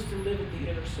calls us to live at the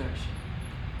intersection.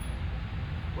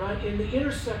 Right? And the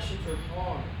intersections are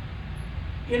hard.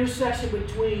 Intersection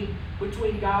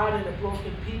between God and a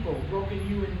broken people, broken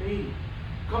you and me.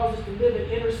 Calls us to live at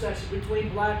intersection between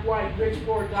black, white, rich,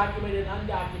 poor, documented,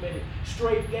 undocumented,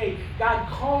 straight, gay. God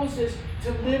calls us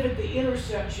to live at the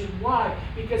intersection. Why?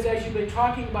 Because as you've been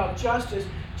talking about justice,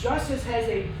 justice has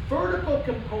a vertical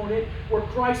component where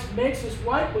Christ makes us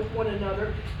right with one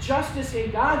another. Justice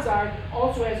in God's eye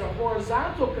also has a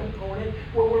horizontal component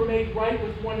where we're made right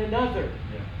with one another.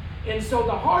 Yeah. And so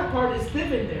the hard part is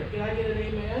living there. Can I get an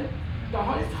amen?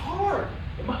 It's hard.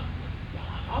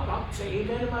 I'll say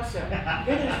amen to myself.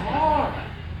 It is hard.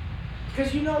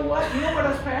 Because you know what? You know what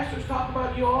us pastors talk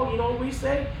about, you all? You know what we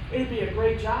say? It'd be a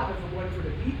great job if it wasn't for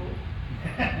the people.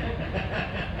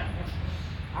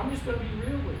 I'm just going to be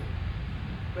real with you.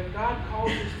 But God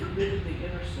calls us to live at the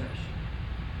intersection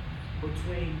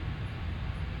between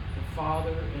the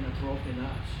Father and a broken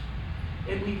us.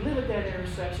 And we live at that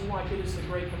intersection. Why? Because it's the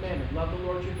great commandment. Love the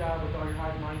Lord your God with all your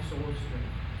heart, mind, soul, and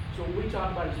strength. So what we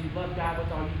talk about is you love God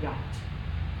with all you got.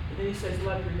 And then he says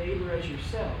love your neighbor as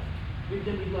yourself.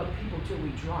 Then we love people till we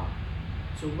drop.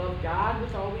 So love God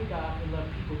with all we got and love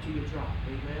people till you drop.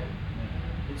 Amen?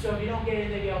 And so if you don't get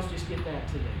anything else, just get that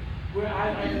today.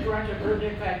 I'm the director of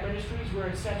Urban Impact Ministries. We're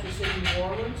in Central City, New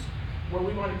Orleans, where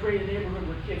we want to create a neighborhood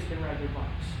where kids can ride their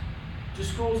bikes. To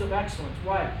schools of excellence.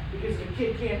 Why? Because if a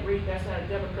kid can't read, that's not a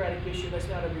Democratic issue, that's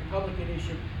not a Republican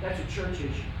issue, that's a church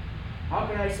issue. How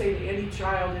can I say to any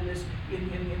child in this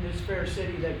fair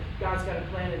city that God's got a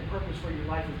plan and purpose for your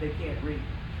life if they can't read?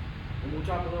 And we'll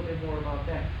talk a little bit more about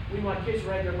that. We want kids to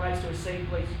ride their bikes to a safe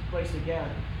place to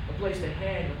gather, a place to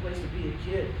hang, a place to be a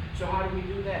kid. So how do we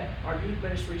do that? Our youth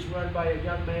ministry is run by a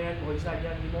young man. Well, he's not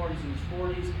young anymore. He's in his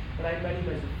 40s, but I met him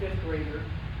as a 5th grader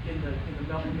in the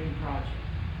Melvin Maine Project.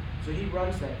 So he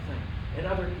runs that thing. And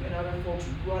other folks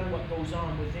run what goes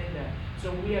on within that.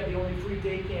 So we have the only free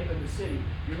day camp in the city.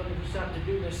 You're looking for something to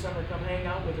do this summer, come hang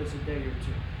out with us a day or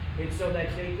two. And so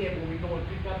that day camp where we go and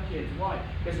pick up kids. Why?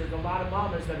 Because there's a lot of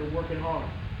mamas that are working hard.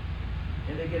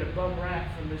 And they get a bum rap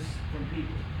from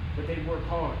people. But they work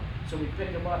hard. So we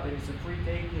pick them up and it's a free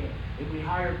day camp. And we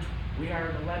hired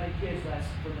 11 kids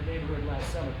from the neighborhood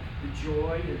last summer. The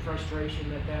joy and frustration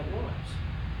that was.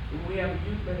 We have a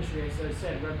youth ministry, as I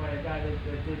said, run by a guy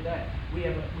that did that. We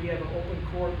have an open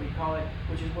court, we call it,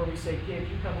 which is where we say, kids,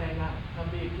 you come hang out, come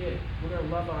be a kid. We're going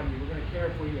to love on you. We're going to care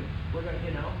for you. We're going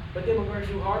to, But then we're going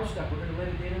to do hard stuff. We're going to live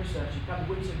at the intersection. A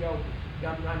couple weeks ago,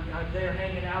 I'm there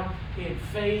hanging out in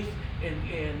Faith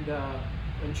and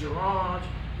Gerhardt.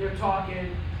 They're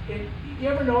talking. You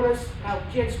ever notice how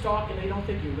kids talk and they don't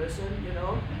think you listen,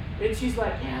 And she's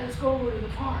like, yeah, let's go over to the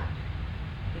park.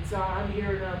 And so I'm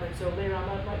here, and so later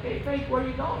I'm like, hey, Faith, where are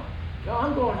you going? No,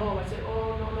 I'm going home. I said,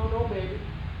 oh, no, baby.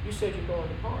 You said you're going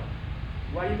to the park.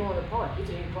 Why are you going to the park? It's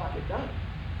 8 o'clock at night.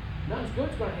 Nothing's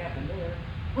good's going to happen there.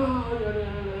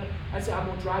 I said, I'm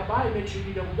going to drive by and make sure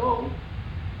you don't go.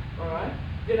 All right?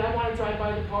 Did I want to drive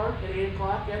by the park at 8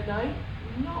 o'clock at night?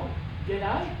 No. Did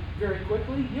I? Very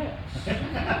quickly? Yes.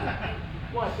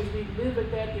 Why? Because we live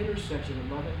at that intersection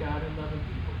of loving God and loving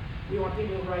people. We want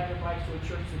people to ride their bikes to a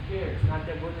church that cares. Not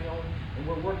that we're the only, and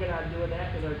we're working on doing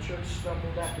that because our church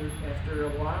stumbled after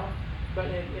a while. But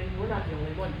and we're not the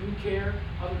only one. You care,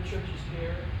 other churches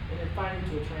care, and then finally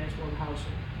to a transformed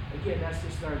household. Again, that's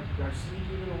just our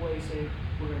sneaky little way saying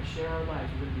we're going to share our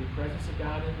lives. We're going to be a presence of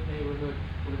God in the neighborhood.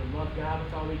 We're going to love God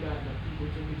with all we got and love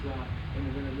people till we drop, and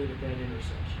we're going to live at that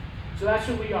intersection. So that's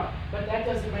who we are. But that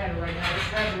doesn't matter right now. Let's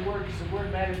have the word, because the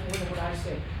word matters more than what I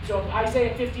say. So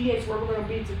Isaiah 58 is where we're going to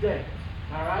be today.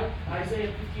 All right?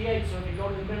 Isaiah 58. So if you go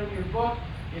to the middle of your book,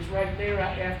 it's right there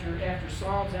after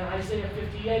Psalms and Isaiah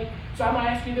 58. So I'm going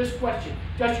to ask you this question.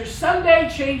 Does your Sunday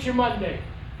change your Monday?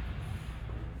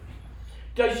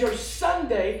 Does your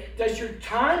Sunday, does your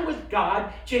time with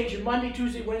God change your Monday,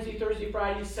 Tuesday, Wednesday, Thursday,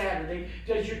 Friday, Saturday?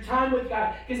 Does your time with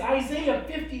God? Because Isaiah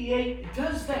 58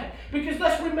 does that. Because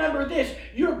let's remember this.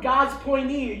 You're God's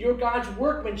poignée. You're God's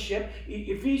workmanship.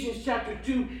 Ephesians chapter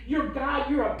 2. You're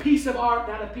God. You're a piece of art,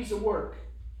 not a piece of work.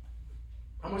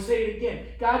 I'm going to say it again.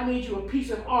 God made you a piece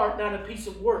of art, not a piece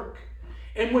of work.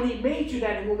 And when He made you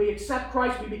that, and when we accept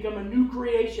Christ, we become a new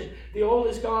creation. The old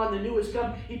is gone, the new has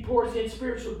come. He pours in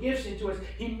spiritual gifts into us.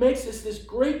 He makes us this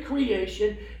great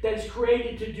creation that is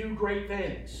created to do great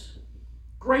things.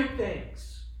 Great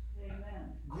things.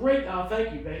 Amen. Great,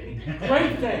 thank you, baby.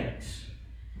 Great things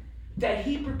that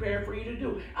He prepared for you to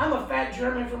do. I'm a fat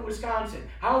German from Wisconsin.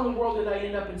 How in the world did I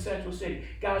end up in Central City?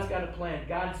 God's got a plan.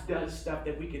 God does stuff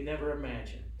that we can never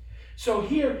imagine. So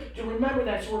here, to remember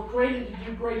that, so we're created to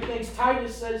do great things.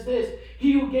 Titus says this,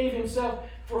 He who gave Himself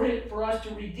for us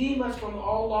to redeem us from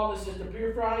all lawlessness, to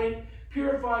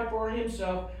purify for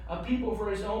Himself a people for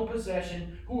His own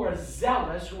possession, who are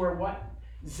zealous, who are what?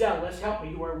 Zealous, help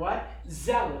me, who are what?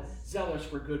 Zealous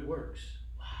for good works.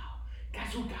 Wow,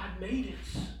 that's who God made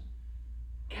us.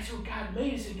 That's who God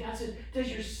made us. And God says, does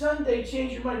your Sunday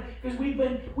change your mind? Because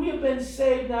we have been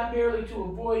saved not merely to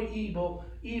avoid evil,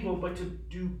 but to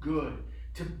do good,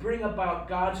 to bring about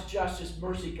God's justice,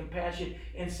 mercy, compassion,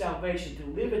 and salvation, to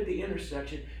live at the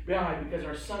intersection. Why? Because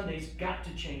our Sunday's got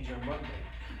to change our Monday.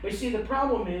 But you see, the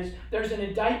problem is there's an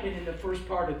indictment in the first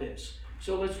part of this.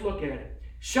 So let's look at it.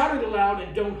 Shout it aloud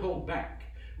and don't hold back.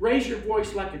 Raise your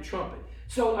voice like a trumpet.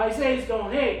 So Isaiah's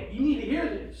going, hey, you need to hear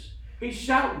this. He's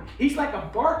shouting. He's like a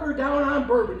barker down on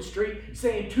Bourbon Street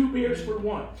saying 2 beers for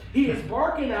 1. He is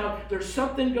barking out, there's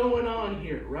something going on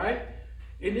here, right?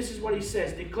 And this is what he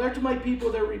says. Declare to my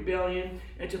people their rebellion,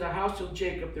 and to the house of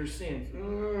Jacob their sins.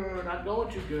 Not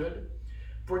going too good.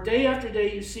 For day after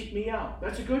day you seek me out.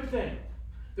 That's a good thing.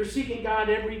 They're seeking God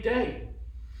every day.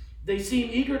 They seem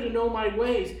eager to know my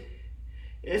ways,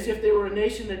 as if they were a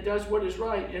nation that does what is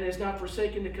right and has not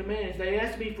forsaken the commands. They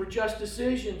ask me for just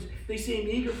decisions. They seem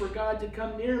eager for God to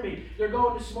come near me. They're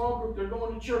going to small group. They're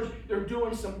going to church. They're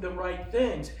doing the right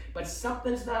things. But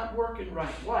something's not working right.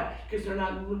 Why? Because they're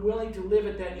not willing to live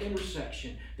at that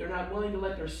intersection. They're not willing to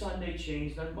let their Sunday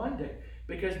change their Monday.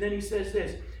 Because then he says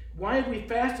this, why have we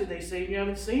fasted, they say, and you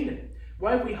haven't seen it?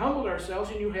 Why have we humbled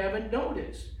ourselves and you haven't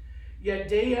noticed? Yet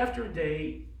day after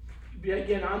day,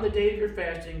 yet on the day of your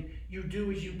fasting, you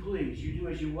do as you please. You do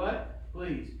as you what?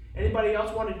 Please. Anybody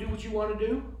else want to do what you want to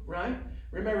do? Right?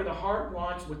 Remember, the heart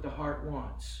wants what the heart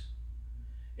wants.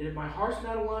 And if my heart's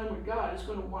not aligned with God, it's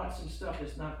going to want some stuff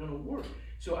that's not going to work.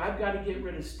 So I've got to get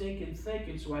rid of stinking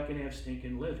thinking so I can have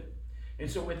stinking living.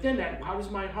 And so within that, how does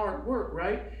my heart work,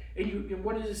 right? And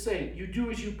what does it say? You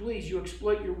do as you please. You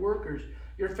exploit your workers.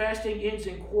 Your fasting ends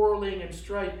in quarreling and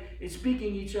strife, and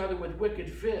speaking each other with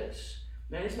wicked fists.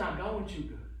 Man, it's not going too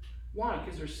good. Why?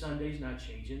 Because their Sunday's not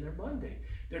changing their Monday.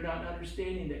 They're not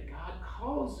understanding that God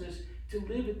calls us to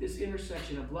live at this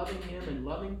intersection of loving Him and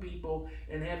loving people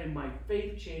and having my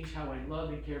faith change how I love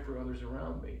and care for others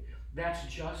around me. That's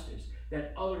justice,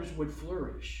 that others would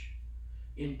flourish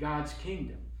in God's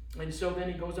kingdom. And so then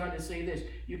he goes on to say this,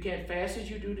 you can't fast as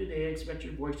you do today and expect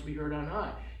your voice to be heard on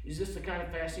high. Is this the kind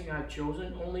of fasting I've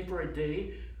chosen, only for a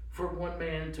day, for one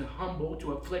man to humble,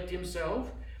 to afflict himself?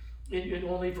 And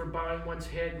only for bowing one's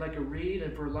head like a reed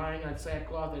and for lying on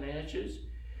sackcloth and ashes?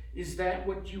 Is that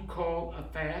what you call a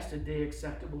fast, a day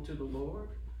acceptable to the Lord?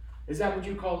 Is that what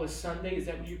you call a Sunday? Is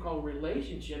that what you call a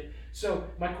relationship? So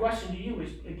my question to you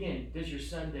is, again, does your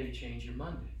Sunday change your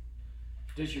Monday?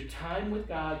 Does your time with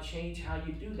God change how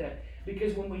you do that?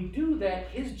 Because when we do that,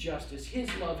 His justice, His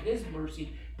love, His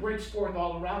mercy breaks forth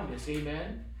all around us.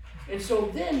 Amen? And so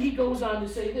then he goes on to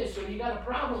say this. So you got a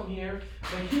problem here,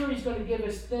 but here he's going to give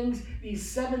us things, these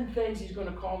 7 things he's going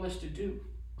to call us to do.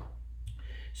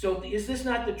 So is this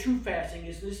not the true fasting?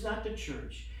 Is this not the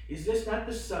church? Is this not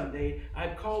the Sunday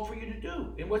I've called for you to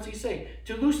do? And what's he say?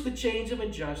 To loose the chains of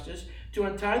injustice, to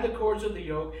untie the cords of the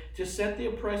yoke, to set the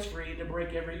oppressed free, and to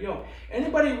break every yoke.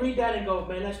 Anybody read that and go,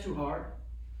 man, that's too hard?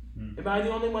 Am I the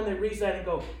only one that reads that and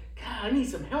go, God, I need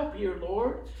some help here,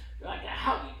 Lord?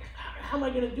 How am I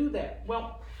going to do that?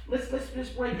 Well, let's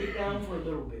just break it down for a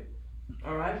little bit.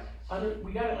 All right?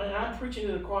 And I'm preaching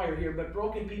to the choir here, but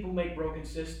broken people make broken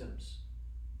systems.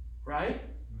 Right?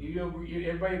 You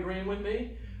everybody agreeing with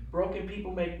me? Broken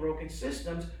people make broken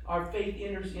systems. Our faith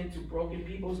enters into broken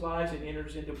people's lives and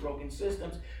enters into broken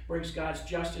systems, brings God's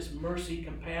justice, mercy,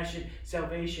 compassion,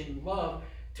 salvation, love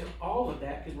to all of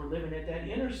that because we're living at that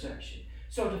intersection.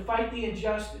 So to fight the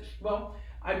injustice, well,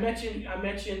 I mentioned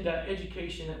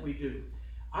education that we do.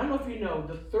 I don't know if you know,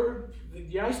 the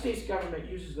United States government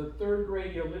uses the third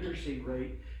grade illiteracy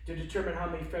rate to determine how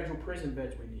many federal prison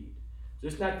beds we need. So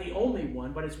it's not the only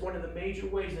one, but it's one of the major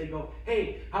ways they go,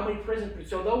 hey, how many prison,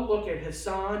 so they'll look at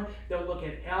Hassan, they'll look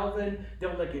at Alvin,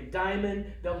 they'll look at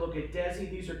Diamond, they'll look at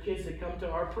Desi. These are kids that come to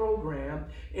our program,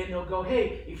 and they'll go,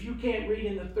 hey, if you can't read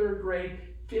in the third grade,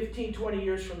 15, 20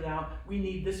 years from now, we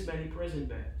need this many prison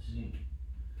beds. Mm.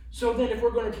 So then if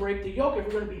we're going to break the yoke, if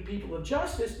we're going to be people of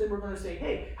justice, then we're going to say,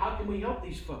 hey, how can we help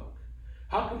these folk?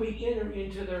 How can we enter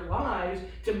into their lives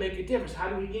to make a difference? How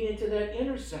do we get into that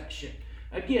intersection?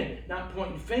 Again, not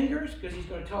pointing fingers, because he's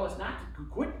going to tell us not to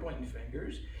quit pointing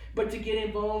fingers, but to get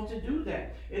involved to do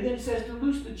that. And then it says to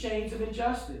loose the chains of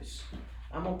injustice.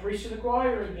 I'm going to preach to the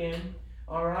choir again,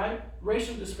 all right?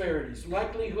 Racial disparities,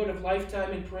 likelihood of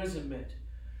lifetime imprisonment.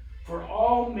 For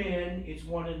all men, it's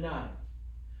 1 in 9.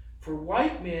 For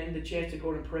white men, the chance to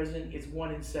go to prison is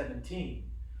 1 in 17.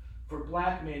 For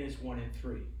black men, it's 1 in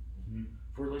 3. Mm-hmm.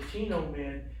 For Latino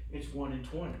men, it's 1 in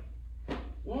 20.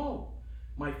 Whoa,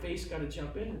 my faith's got to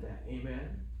jump into that,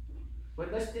 amen?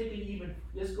 But let's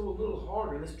go a little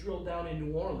harder. Let's drill down in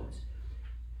New Orleans.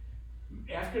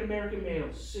 African American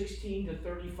males, 16 to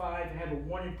 35, have a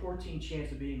 1 in 14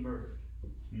 chance of being murdered.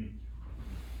 Mm-hmm.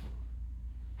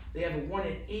 They have a 1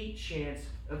 in 8 chance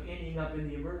of ending up in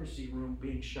the emergency room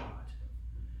being shot.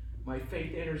 My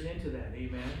faith enters into that,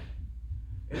 amen?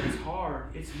 And it's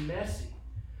hard, it's messy.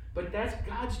 But that's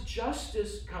God's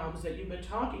justice comes that you've been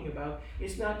talking about.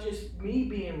 It's not just me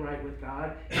being right with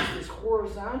God. It's this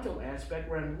horizontal aspect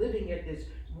where I'm living at this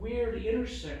weird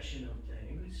intersection of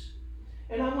things.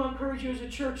 And I want to encourage you as a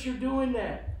church, you're doing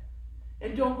that.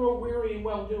 And don't grow weary in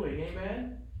well-doing,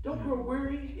 amen? Don't grow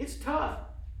weary. It's tough.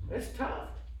 It's tough.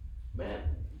 Man,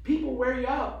 people wear you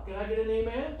out. Can I get an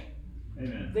amen?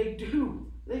 Amen. They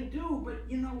do. They do. But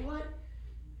you know what?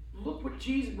 Look what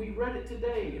Jesus, we read it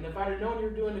today. And if I'd have known you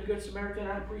were doing the Good Samaritan,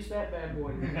 I'd have preached that bad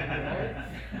boy. Right?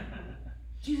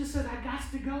 Jesus said, I got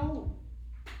to go.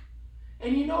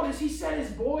 And you notice he sent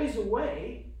his boys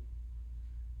away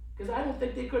because I don't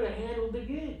think they could have handled the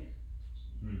gig.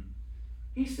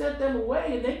 He sent them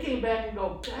away and they came back and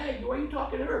go, Dad, why are you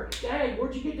talking to her? Dad,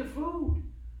 where'd you get the food?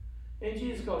 And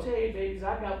Jesus goes, hey, babies,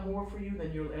 I got more for you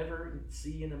than you'll ever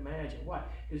see and imagine. Why?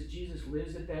 Because Jesus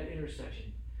lives at that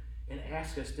intersection and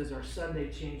asks us, does our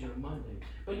Sunday change our Monday?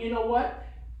 But you know what?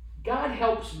 God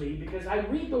helps me because I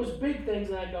read those big things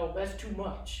and I go, that's too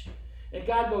much. And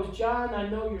God goes, John, I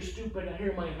know you're stupid. I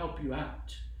here might help you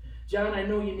out. John, I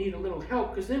know you need a little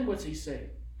help. Because then what's he say?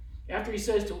 After he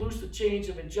says to loose the chains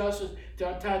of injustice,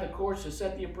 to untie the cords, to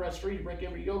set the oppressed free, to break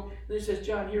every yoke, then he says,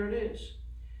 John, here it is.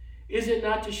 Is it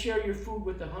not to share your food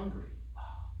with the hungry?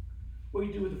 What do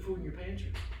you do with the food in your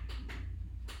pantry?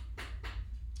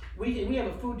 We have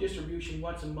a food distribution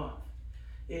once a month.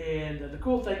 And the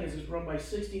cool thing is it's run by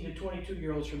 16 to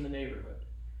 22-year-olds from the neighborhood.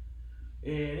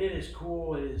 And it is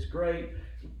cool. It is great.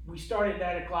 We start at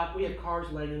 9 o'clock. We have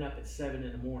cars lining up at 7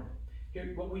 in the morning.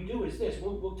 Here, what we do is this.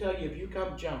 We'll tell you if you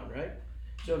come, John, right?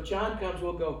 So if John comes,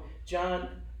 we'll go, John,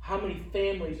 how many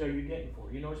families are you getting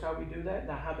for? You notice how we do that?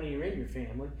 Not how many are in your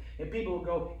family. And people will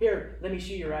go, here, let me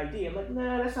see your ID. I'm like,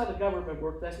 nah, that's how the government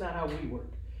works. That's not how we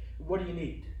work. What do you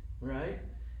need, right?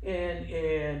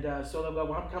 And so they'll go,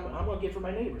 well, I'm going to get for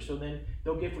my neighbor. So then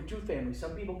they'll get for 2 families.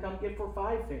 Some people come get for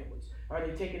 5 families. Are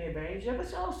they taking advantage of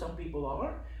us? Oh, some people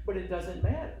are, but it doesn't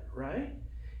matter, right?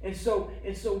 And so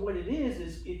what it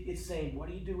is it's saying, what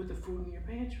do you do with the food in your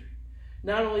pantry?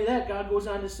 Not only that, God goes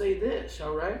on to say this,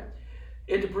 all right?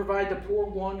 And to provide the poor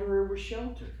wanderer with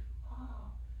shelter.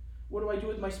 Oh, what do I do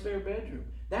with my spare bedroom?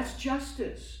 That's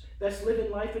justice. That's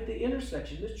living life at the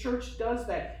intersection. This church does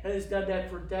that and has done that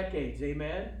for decades.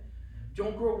 Amen?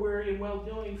 Don't grow weary in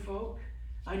well-doing, folk.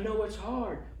 I know it's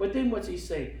hard. But then what's he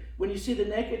say? When you see the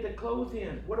naked, to clothe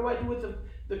him. What do I do with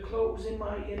the clothes in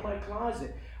my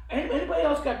closet? Anybody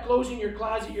else got clothes in your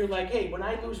closet? You're like, hey, when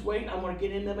I lose weight, I want to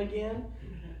get in them again.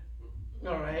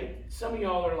 All right. Some of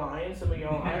y'all are lying. Some of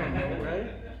y'all, I don't know,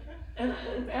 right?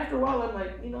 And after a while, I'm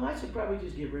like, I should probably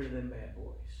just get rid of them bad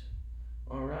boys.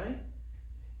 All right?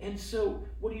 And so,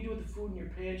 what do you do with the food in your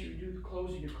pantry? You do the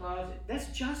clothes in your closet? That's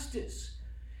justice.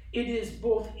 It is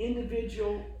both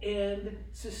individual and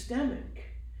systemic.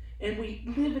 And we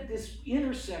live at this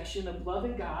intersection of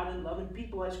loving God and loving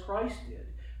people as Christ did,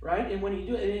 right? And when you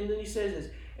do it, and then he says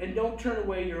this, and don't turn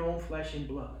away your own flesh and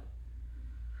blood.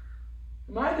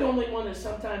 Am I the only one that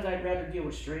sometimes I'd rather deal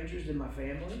with strangers than my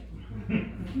family?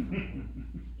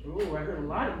 Oh, I heard a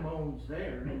lot of moans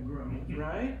there and groans,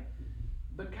 right?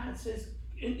 But God says,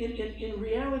 in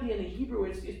reality, in the Hebrew,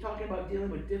 it's talking about dealing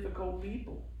with difficult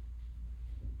people.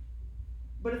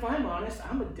 But if I'm honest,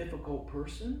 I'm a difficult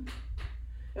person.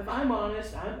 If I'm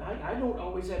honest, I don't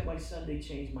always have my Sunday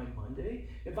change my Monday.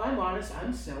 If I'm honest,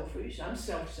 I'm selfish. I'm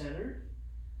self-centered.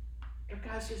 But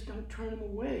God says, don't turn them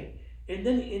away. And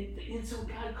then, and so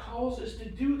God calls us to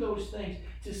do those things,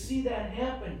 to see that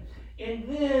happen. And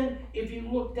then, if you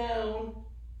look down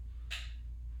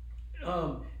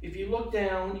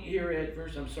here at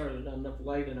verse, I'm sorry, there's not enough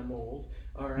light and I'm old.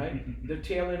 All right, the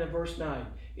tail end of verse 9.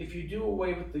 If you do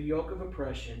away with the yoke of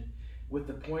oppression, with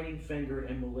the pointing finger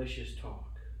and malicious talk.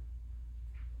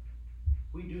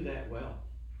 We do that well.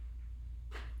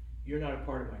 You're not a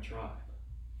part of my tribe.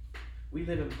 We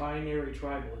live in binary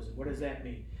tribalism. What does that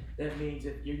mean? That means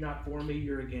if you're not for me,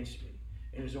 you're against me.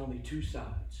 And there's only two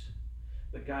sides.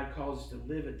 But God calls us to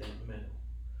live at that middle.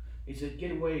 He said,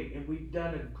 get away. And we've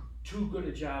done too good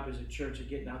a job as a church of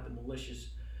getting out the malicious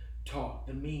talk,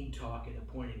 the mean talk, and the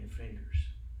pointing of fingers.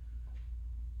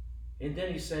 And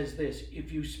then he says this,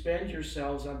 if you spend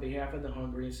yourselves on behalf of the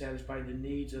hungry and satisfy the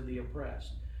needs of the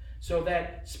oppressed. So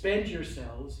that spend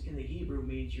yourselves in the Hebrew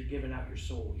means you're giving out your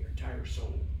soul, your entire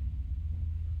soul.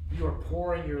 You are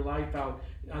pouring your life out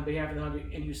on behalf of the hungry,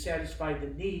 and you satisfy the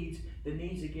needs. The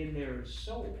needs again there is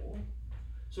soul.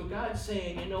 So God's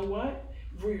saying, you know what?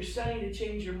 For your Sunday to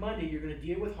change your Monday, you're going to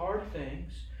deal with hard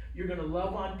things. You're going to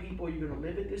love on people. You're going to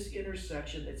live at this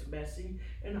intersection that's messy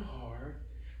and hard.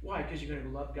 Why? Because you're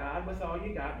going to love God with all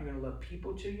you got. You're going to love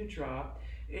people till you drop.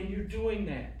 And you're doing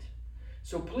that.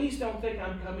 So please don't think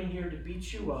I'm coming here to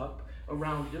beat you up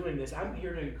around doing this. I'm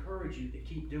here to encourage you to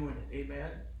keep doing it. Amen?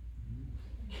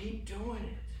 Keep doing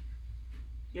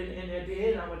it. And at the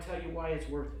end, I'm going to tell you why it's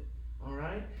worth it. All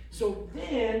right? So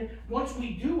then, once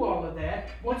we do all of that,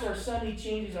 once our Sunday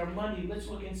changes our Monday, let's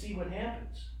look and see what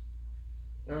happens.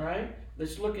 All right?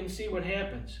 Let's look and see what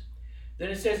happens. Then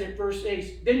it says in verse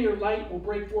 8, then your light will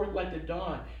break forth like the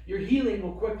dawn. Your healing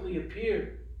will quickly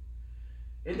appear.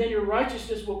 And then your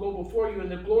righteousness will go before you,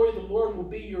 and the glory of the Lord will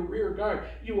be your rear guard.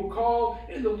 You will call,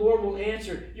 and the Lord will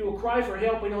answer. You will cry for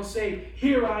help, and he'll say,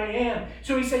 here I am.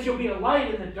 So he says you'll be a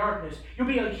light in the darkness. You'll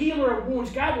be a healer of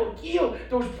wounds. God will heal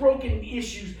those broken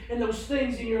issues and those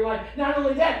things in your life. Not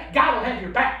only that, God will have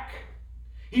your back.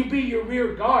 He'll be your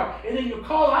rear guard. And then you'll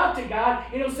call out to God,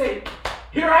 and he'll say,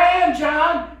 here I am,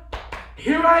 John.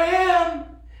 Here I am.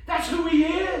 That's who he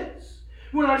is.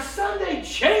 When our Sunday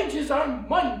changes on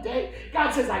Monday,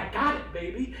 God says, I got it,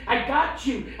 baby. I got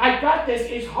you. I got this.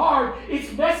 It's hard.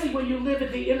 It's messy when you live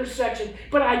at the intersection,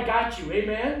 but I got you.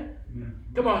 Amen?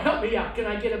 Come on, help me out. Can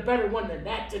I get a better one than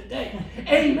that today?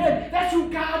 Amen. That's who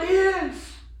God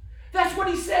is. That's what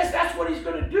he says. That's what he's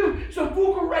going to do. So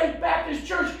Fuqua Ray Baptist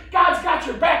Church, God's got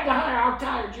your back no matter how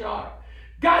tired you are.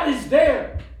 God is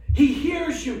there. He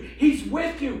hears you. He's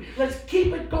with you. Let's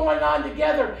keep it going on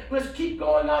together. Let's keep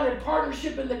going on in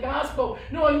partnership in the gospel,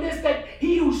 knowing this, that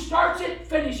he who starts it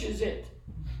finishes it.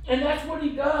 And that's what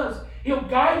he does. He'll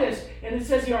guide us. And it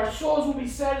says here, our souls will be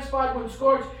satisfied when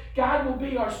scorched. God will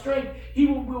be our strength. He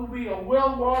will be a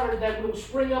well water that will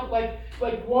spring up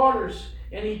like waters.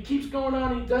 And he keeps going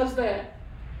on. He does that.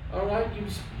 All right?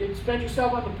 You spend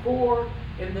yourself on the poor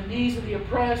and the knees of the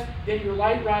oppressed. Then your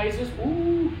light rises.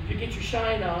 Ooh, you get your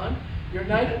shine on. Your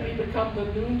night will become the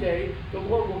noonday. The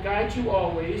Lord will guide you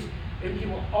always. And he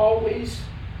will always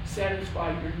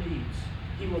satisfy your needs.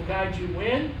 He will guide you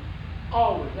when?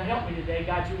 Always. Now help me today.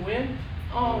 Guide you when?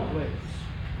 Always.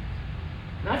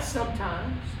 Not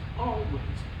sometimes. Always.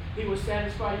 He will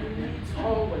satisfy your needs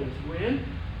always. When?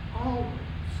 Always.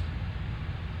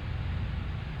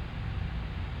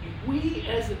 If we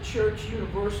as a church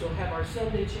universal have our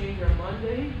Sunday change our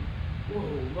Monday,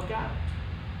 whoa, look out.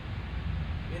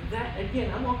 And that,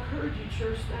 again, I'm going to encourage you,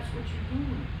 church, that's what you're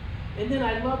doing. And then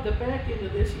I love the back end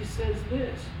of this. He says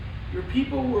this, your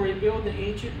people will rebuild the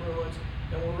ancient ruins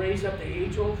and will raise up the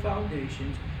age-old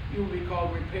foundations. You will be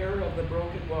called repairer of the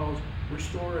broken walls,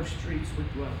 restorer of streets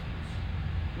with dwellings.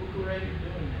 Look where you're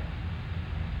doing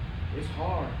that. It's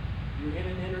hard. You're in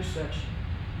an intersection.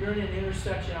 You're in an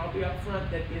intersection, I'll be up front,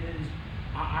 that it is,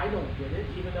 I don't get it,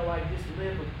 even though I just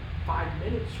live 5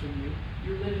 minutes from you.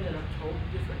 You're living in a totally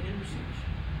different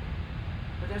intersection.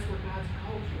 But that's where God's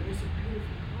called you, and it's a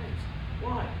beautiful place.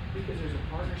 Why? Because there's a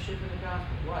partnership in the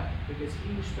gospel. Why? Because he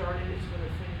who started it is going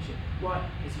to finish it. Why?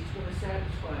 Because he's going to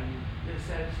satisfy you. He's going to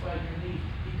satisfy your needs.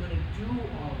 He's going to do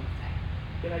all of that.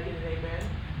 Can I get an amen?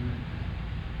 Mm-hmm.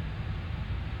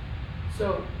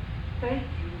 So, thank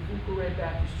you, Bucharest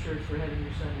Baptist Church, for having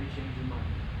your Sunday changing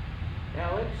Monday.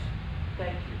 Alex,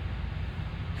 thank you.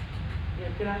 Yeah,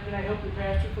 can I help your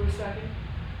pastor for a second?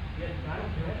 Yeah, I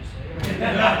don't care what you say.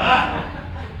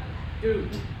 Dude,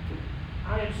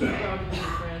 I am so proud to be your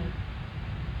friend.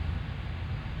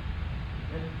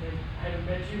 And I haven't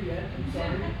met you yet, I'm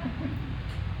sorry.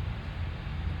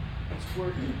 It's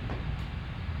worth it.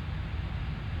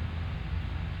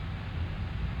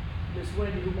 Miss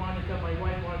Wendy, who wanted to come, my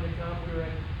wife wanted to come.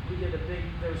 We did a big,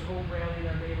 there was home rally in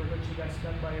our neighborhood. She got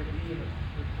stung by her bee and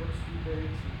her foot's too big,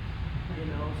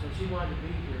 so she wanted to be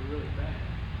here really bad.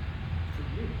 For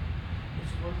you,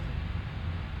 it's worth it.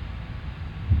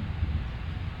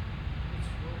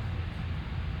 It's worth it.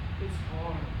 It's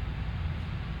hard.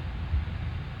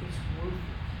 It's worth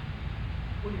it.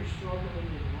 When you're struggling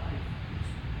in life,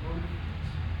 it's worth it.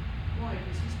 Why?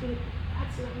 Because God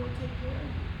said, I'm going to take care of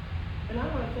you. And I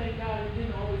want to thank God it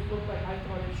didn't always look like I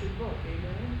thought it should look.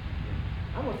 Amen?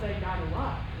 I want to thank God a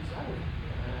lot, because I was,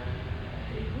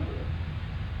 it would.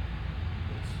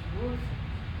 It's worth it.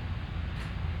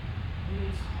 And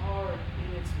it's hard, and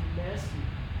it's messy.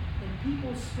 And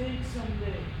people stink some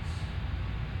days.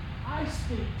 I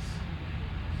stink some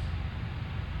days.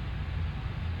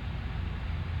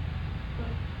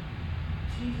 But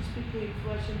Jesus became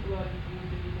flesh and blood and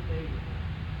moved into the neighborhood.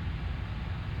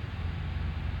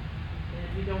 And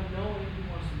if you don't know him, he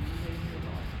wants to move into your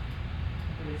life.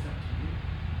 But it's up to you.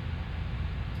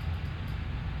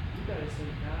 You gotta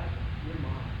say, God, you're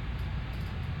mine.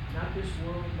 Not this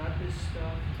world, not this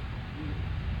stuff, you.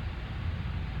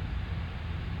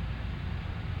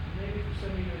 And maybe for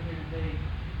some of you in here today,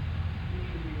 you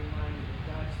need to be reminded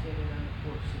that God's standing on the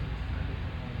porch saying it's time to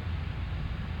come home.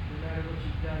 No matter what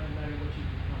you've done, no matter what you've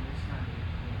become, it's time to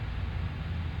come home.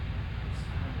 It's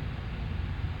time to come home.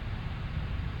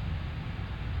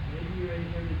 Maybe you're in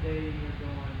here today and you're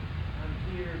going, I'm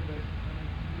here, but I'm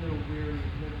a little weary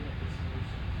of living at this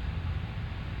nation.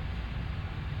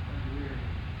 I'm weary.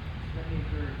 Let me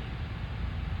encourage you.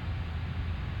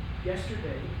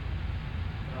 Yesterday,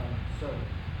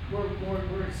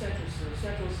 we're in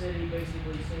Central City,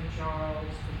 basically St. Charles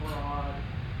to Broad,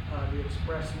 the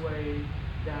expressway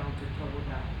down to Total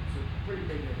Valley. So pretty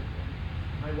big area.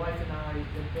 My wife and I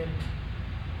have been.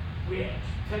 We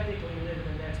technically live in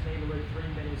the next neighborhood 3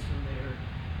 minutes from there.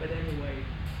 But anyway,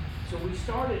 so we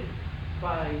started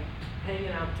by hanging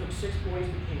out, took 6 boys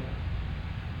to camp.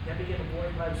 That became a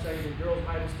boys' Bible study, the girls'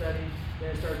 Bible study. Then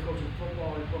I started coaching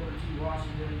football at Booker T.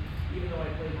 Washington, even though I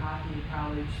played hockey in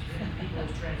college, people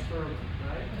was transferable,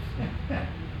 right?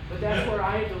 But that's where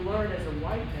I had to learn as a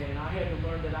white man. I had to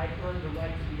learn that I earned the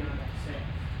right to be on that staff.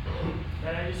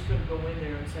 That I just couldn't go in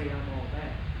there and say I'm all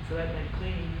that. So that meant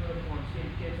cleaning uniforms,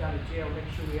 getting kids out of jail,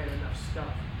 making sure we had enough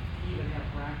stuff to even have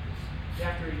practice.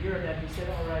 After a year of that, he said,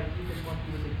 all right, you can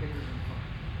monkey with the kickers in front.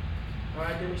 All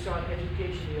right, then we saw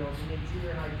education deals, and then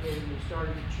junior high kids, and we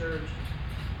started the church.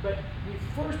 But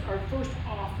our first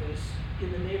office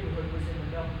in the neighborhood was in the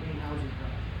Melton Bean Housing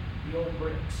Project, the old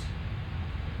bricks.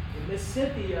 And Miss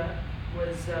Cynthia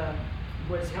was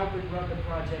helping run the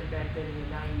project back then in the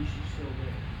 90s. She's still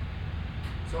there.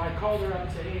 So I called her up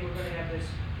and said, hey, we're going to have this,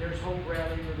 there's Hope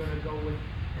Rally, we're going to go with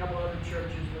a couple other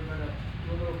churches, we're going to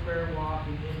do a little prayer walk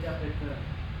and end up at the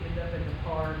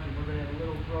park, and we're going to have a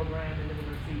little program, and then we're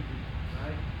going to feed people,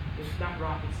 right? It's not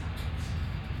rocket science.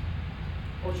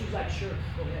 Oh, she's like, sure,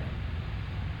 go ahead.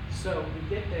 So we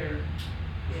get there,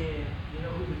 and you know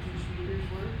who the 2 speakers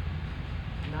were?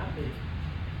 Not me.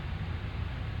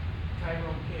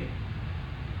 Tyrone King,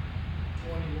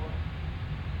 21,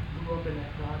 grew up in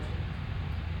that project.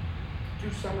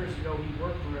 2 summers ago, he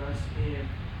worked for us, and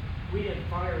we didn't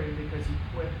fire him because he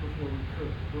quit before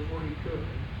he could.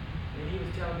 And he was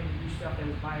telling me to do stuff that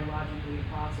was biologically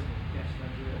impossible. Catch my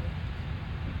drift.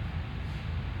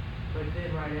 But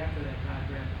then right after that, God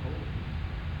grabbed a hold of him,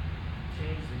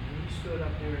 changed him, and he stood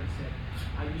up there and said,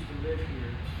 I used to live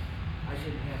here. I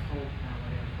didn't have hope, now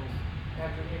I have hope.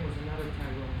 After him was another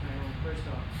Tyrone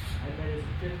Christoph. I met as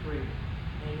a 5th grader,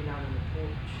 hanging out on the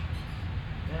porch.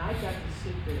 And I got to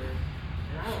sit there,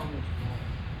 and I almost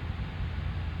cried.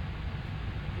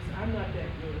 Because I'm not that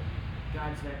good.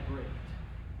 God's that great.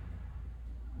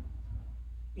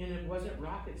 And it wasn't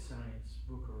rocket science,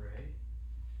 Bucharest.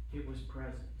 It was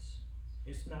presence.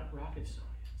 It's not rocket science.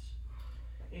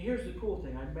 And here's the cool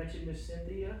thing. I mentioned Miss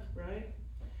Cynthia, right?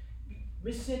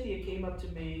 Miss Cynthia came up to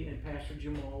me and Pastor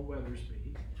Jamal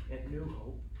Weathersby at New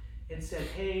Hope and said,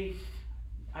 hey,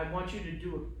 I want you to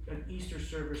do an Easter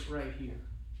service right here.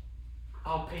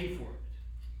 I'll pay for it.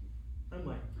 I'm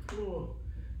like, oh.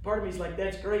 Part of me's like,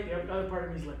 that's great. The other part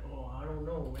of me's like, oh, I don't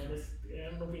know, man. I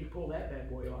don't know if we can pull that bad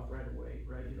boy off right away,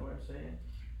 right? You know what I'm saying?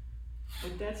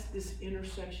 But that's this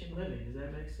intersection living. Does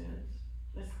that make sense?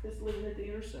 That's living at the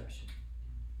intersection.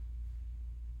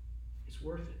 It's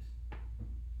worth it.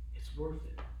 It's worth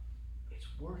it. It's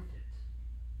worth it.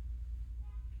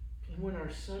 And when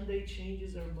our Sunday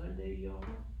changes our Monday, y'all,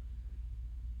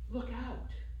 look out.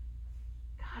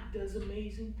 God does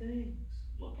amazing things.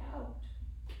 Look out.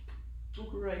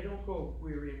 Bucharest, don't go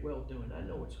weary and well doing. I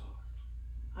know it's hard.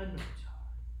 I know it's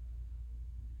hard.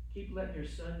 Keep letting your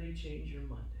Sunday change your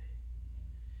Monday.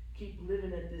 Keep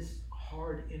living at this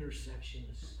hard intersection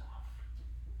of stuff.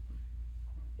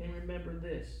 And remember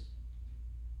this.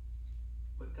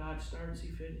 What God starts, He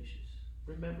finishes.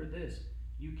 Remember this.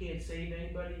 You can't save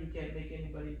anybody. You can't make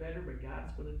anybody better, but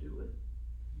God's going to do it.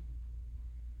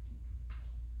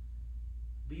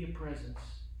 Be a presence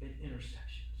at intersections.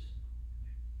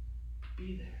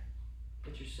 Be there.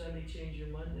 Let your Sunday change your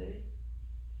Monday.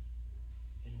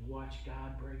 And watch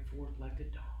God break forth like the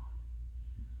dawn.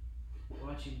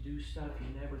 Watch Him do stuff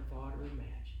you never thought or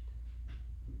imagined.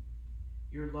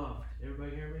 You're loved.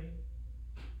 Everybody hear me?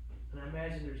 And I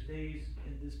imagine there's days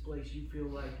in this place you feel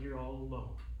like you're all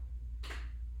alone.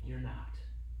 You're not.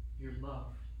 You're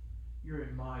loved. You're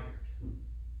admired.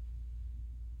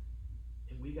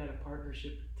 And we got a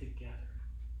partnership together.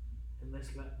 And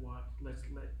let's let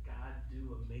God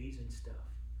do amazing stuff.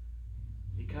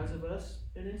 Because of us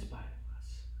and in spite of us.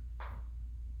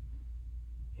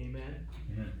 Amen?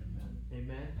 Amen.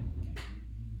 Amen.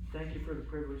 Thank you for the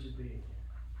privilege of being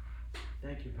here.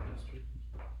 Thank you, Pastor.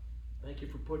 Thank you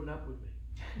for putting up with me.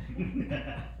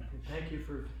 And thank you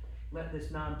for letting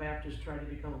this non-Baptist try to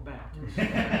become a Baptist.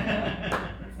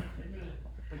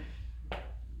 But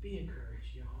be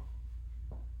encouraged, y'all.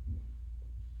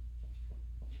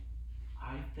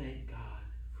 I thank God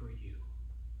for you.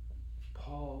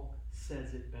 Paul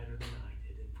says it better than I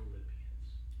did in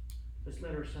Philippians. Let's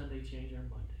let our Sunday change our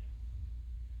Monday.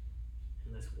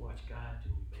 And let's watch God do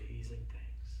amazing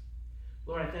things.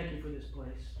 Lord, I thank you for this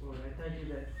place. Lord, I thank you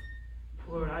that,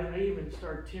 Lord, I even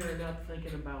start tearing up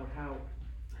thinking about how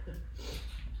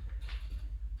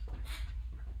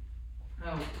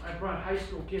I brought high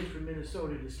school kids from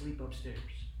Minnesota to sleep upstairs.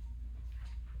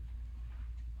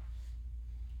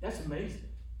 That's amazing.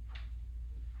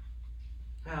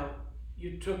 How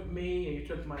you took me and you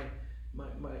took my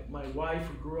wife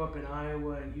who grew up in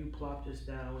Iowa and you plopped us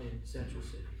down in Central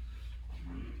City.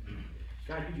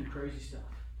 God, you do crazy stuff.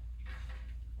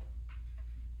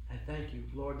 I thank you,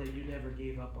 Lord, that you never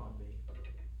gave up on me.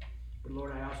 But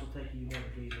Lord, I also thank you never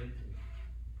gave in to me.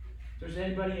 If there's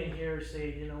anybody in here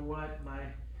saying, you know what,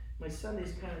 my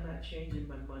Sunday's kind of not changing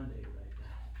my Monday right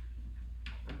now.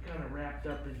 I'm kind of wrapped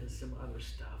up into some other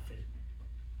stuff,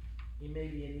 and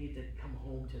maybe you need to come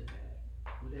home to that.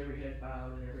 With every head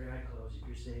bowed and every eye closed, if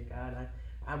you're saying, God,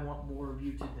 I want more of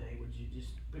you today, would you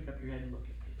just pick up your head and look at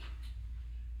me?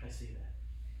 I see that.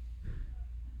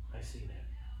 I see that.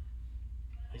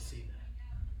 I see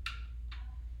that.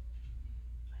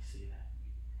 I see that.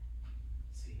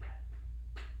 See that.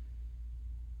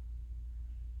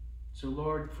 So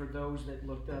Lord, for those that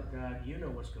looked up, God, you know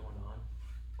what's going on.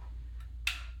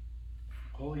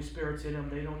 Holy Spirit's in them.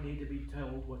 They don't need to be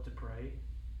told what to pray.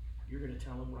 You're going to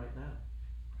tell them right now.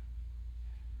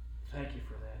 Thank you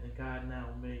for that. And God, now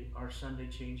may our Sunday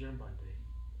change our Monday.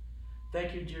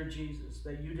 Thank you, dear Jesus,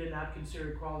 that you did not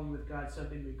consider equality with God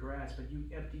something to grasp, but you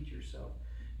emptied yourself.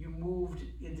 You moved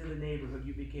into the neighborhood.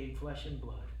 You became flesh and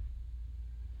blood.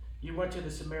 You went to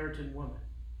the Samaritan woman.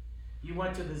 You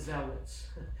went to the zealots.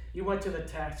 You went to the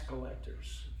tax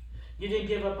collectors. You didn't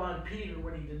give up on Peter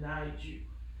when he denied you.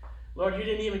 Lord, you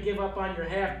didn't even give up on your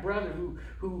half-brother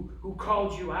who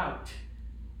called you out.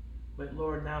 But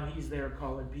Lord, now he's there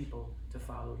calling people to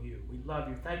follow you. We love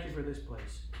you. Thank you for this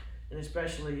place. And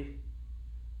especially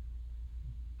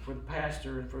for the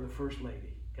pastor and for the first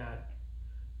lady. God,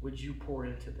 would you pour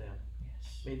into them?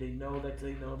 Yes. May they know that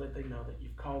they know that they know that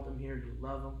you've called them here, you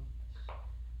love them,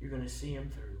 you're going to see them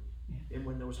through. Yeah. And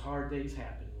when those hard days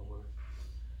happen, Lord,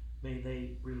 may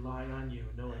they rely on you,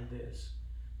 knowing this,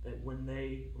 that when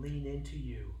they lean into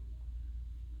you,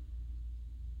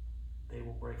 they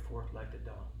will break forth like the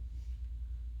dawn.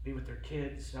 Be with their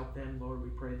kids, help them, Lord. We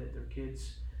pray that their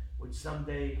kids would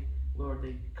someday, Lord,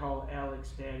 they call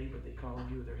Alex Daddy, but they call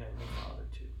you their Heavenly Father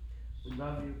too. We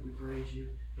love you, we praise you,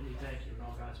 and we thank you. And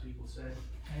all God's people said,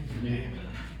 Amen.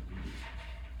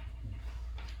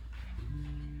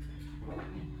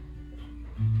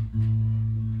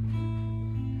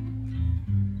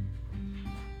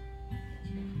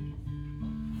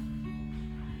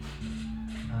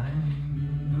 I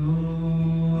know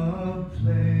a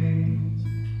place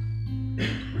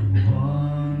of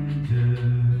wonder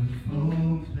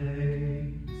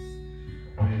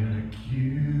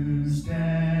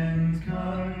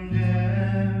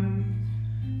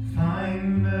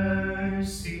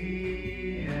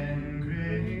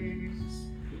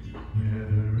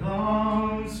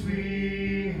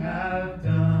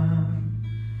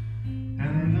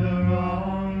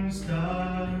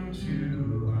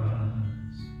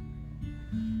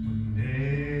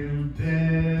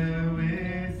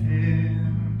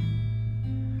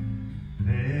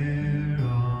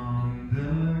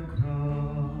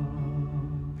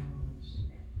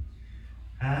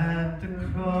the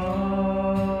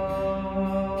cross.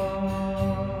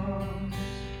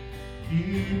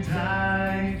 He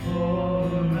died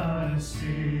for our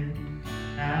sin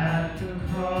at the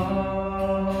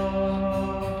cross.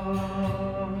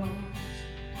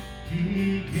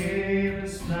 He gave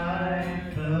us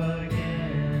life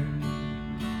again.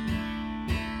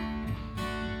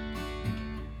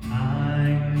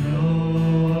 I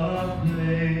know a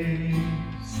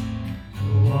place, a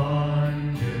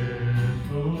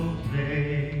wonderful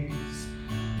place,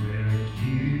 where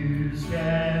accused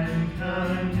and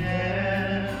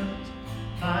condemned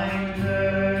find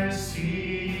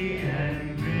mercy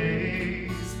and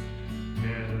grace,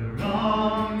 where the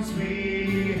wrongs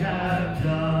we have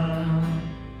done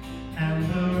and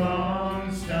the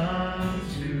wrongs done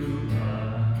to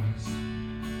us,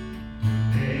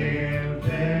 they're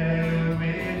there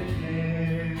with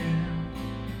him,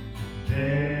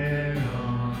 there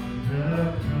on the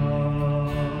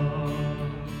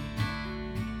cross.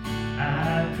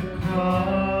 At the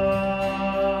cross,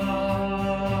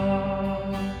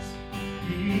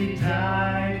 he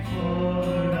died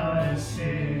for our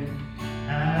sin.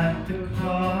 At the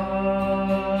cross,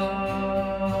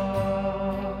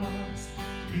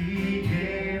 he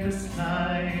gave us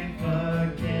life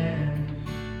again.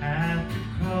 At the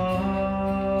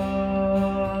cross,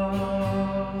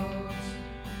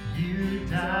 you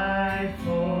died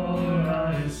for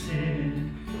our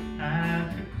sin.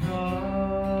 At the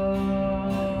cross,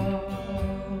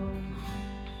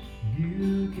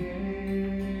 you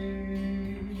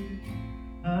gave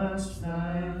us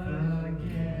life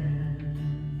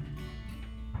again.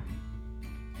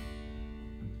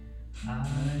 I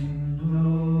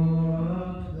know a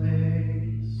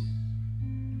place,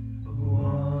 a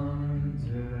wonderful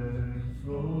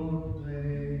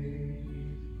place.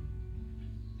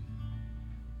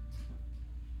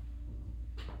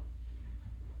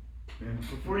 And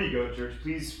before you go, church,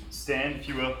 please stand, if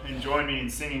you will, and join me in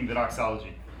singing the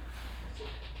doxology.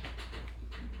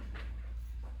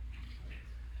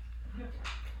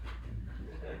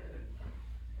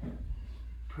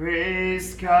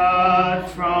 Praise God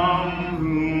from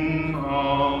whom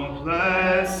all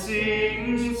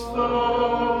blessings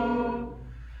flow.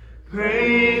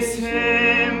 Praise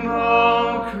Him,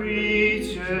 all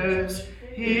creatures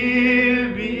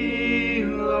here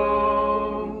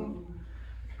below.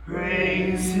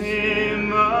 Praise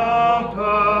Him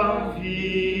above,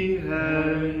 ye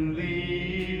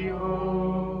heavenly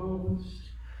host.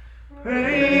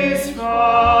 Praise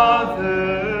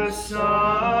Father,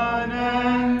 Son,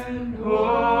 and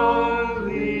Holy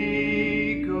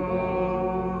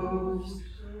Ghost.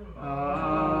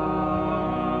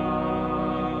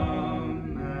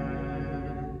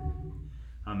 Amen.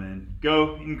 Amen.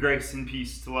 Go in grace and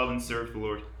peace to love and serve the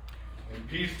Lord. And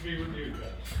peace be with you guys.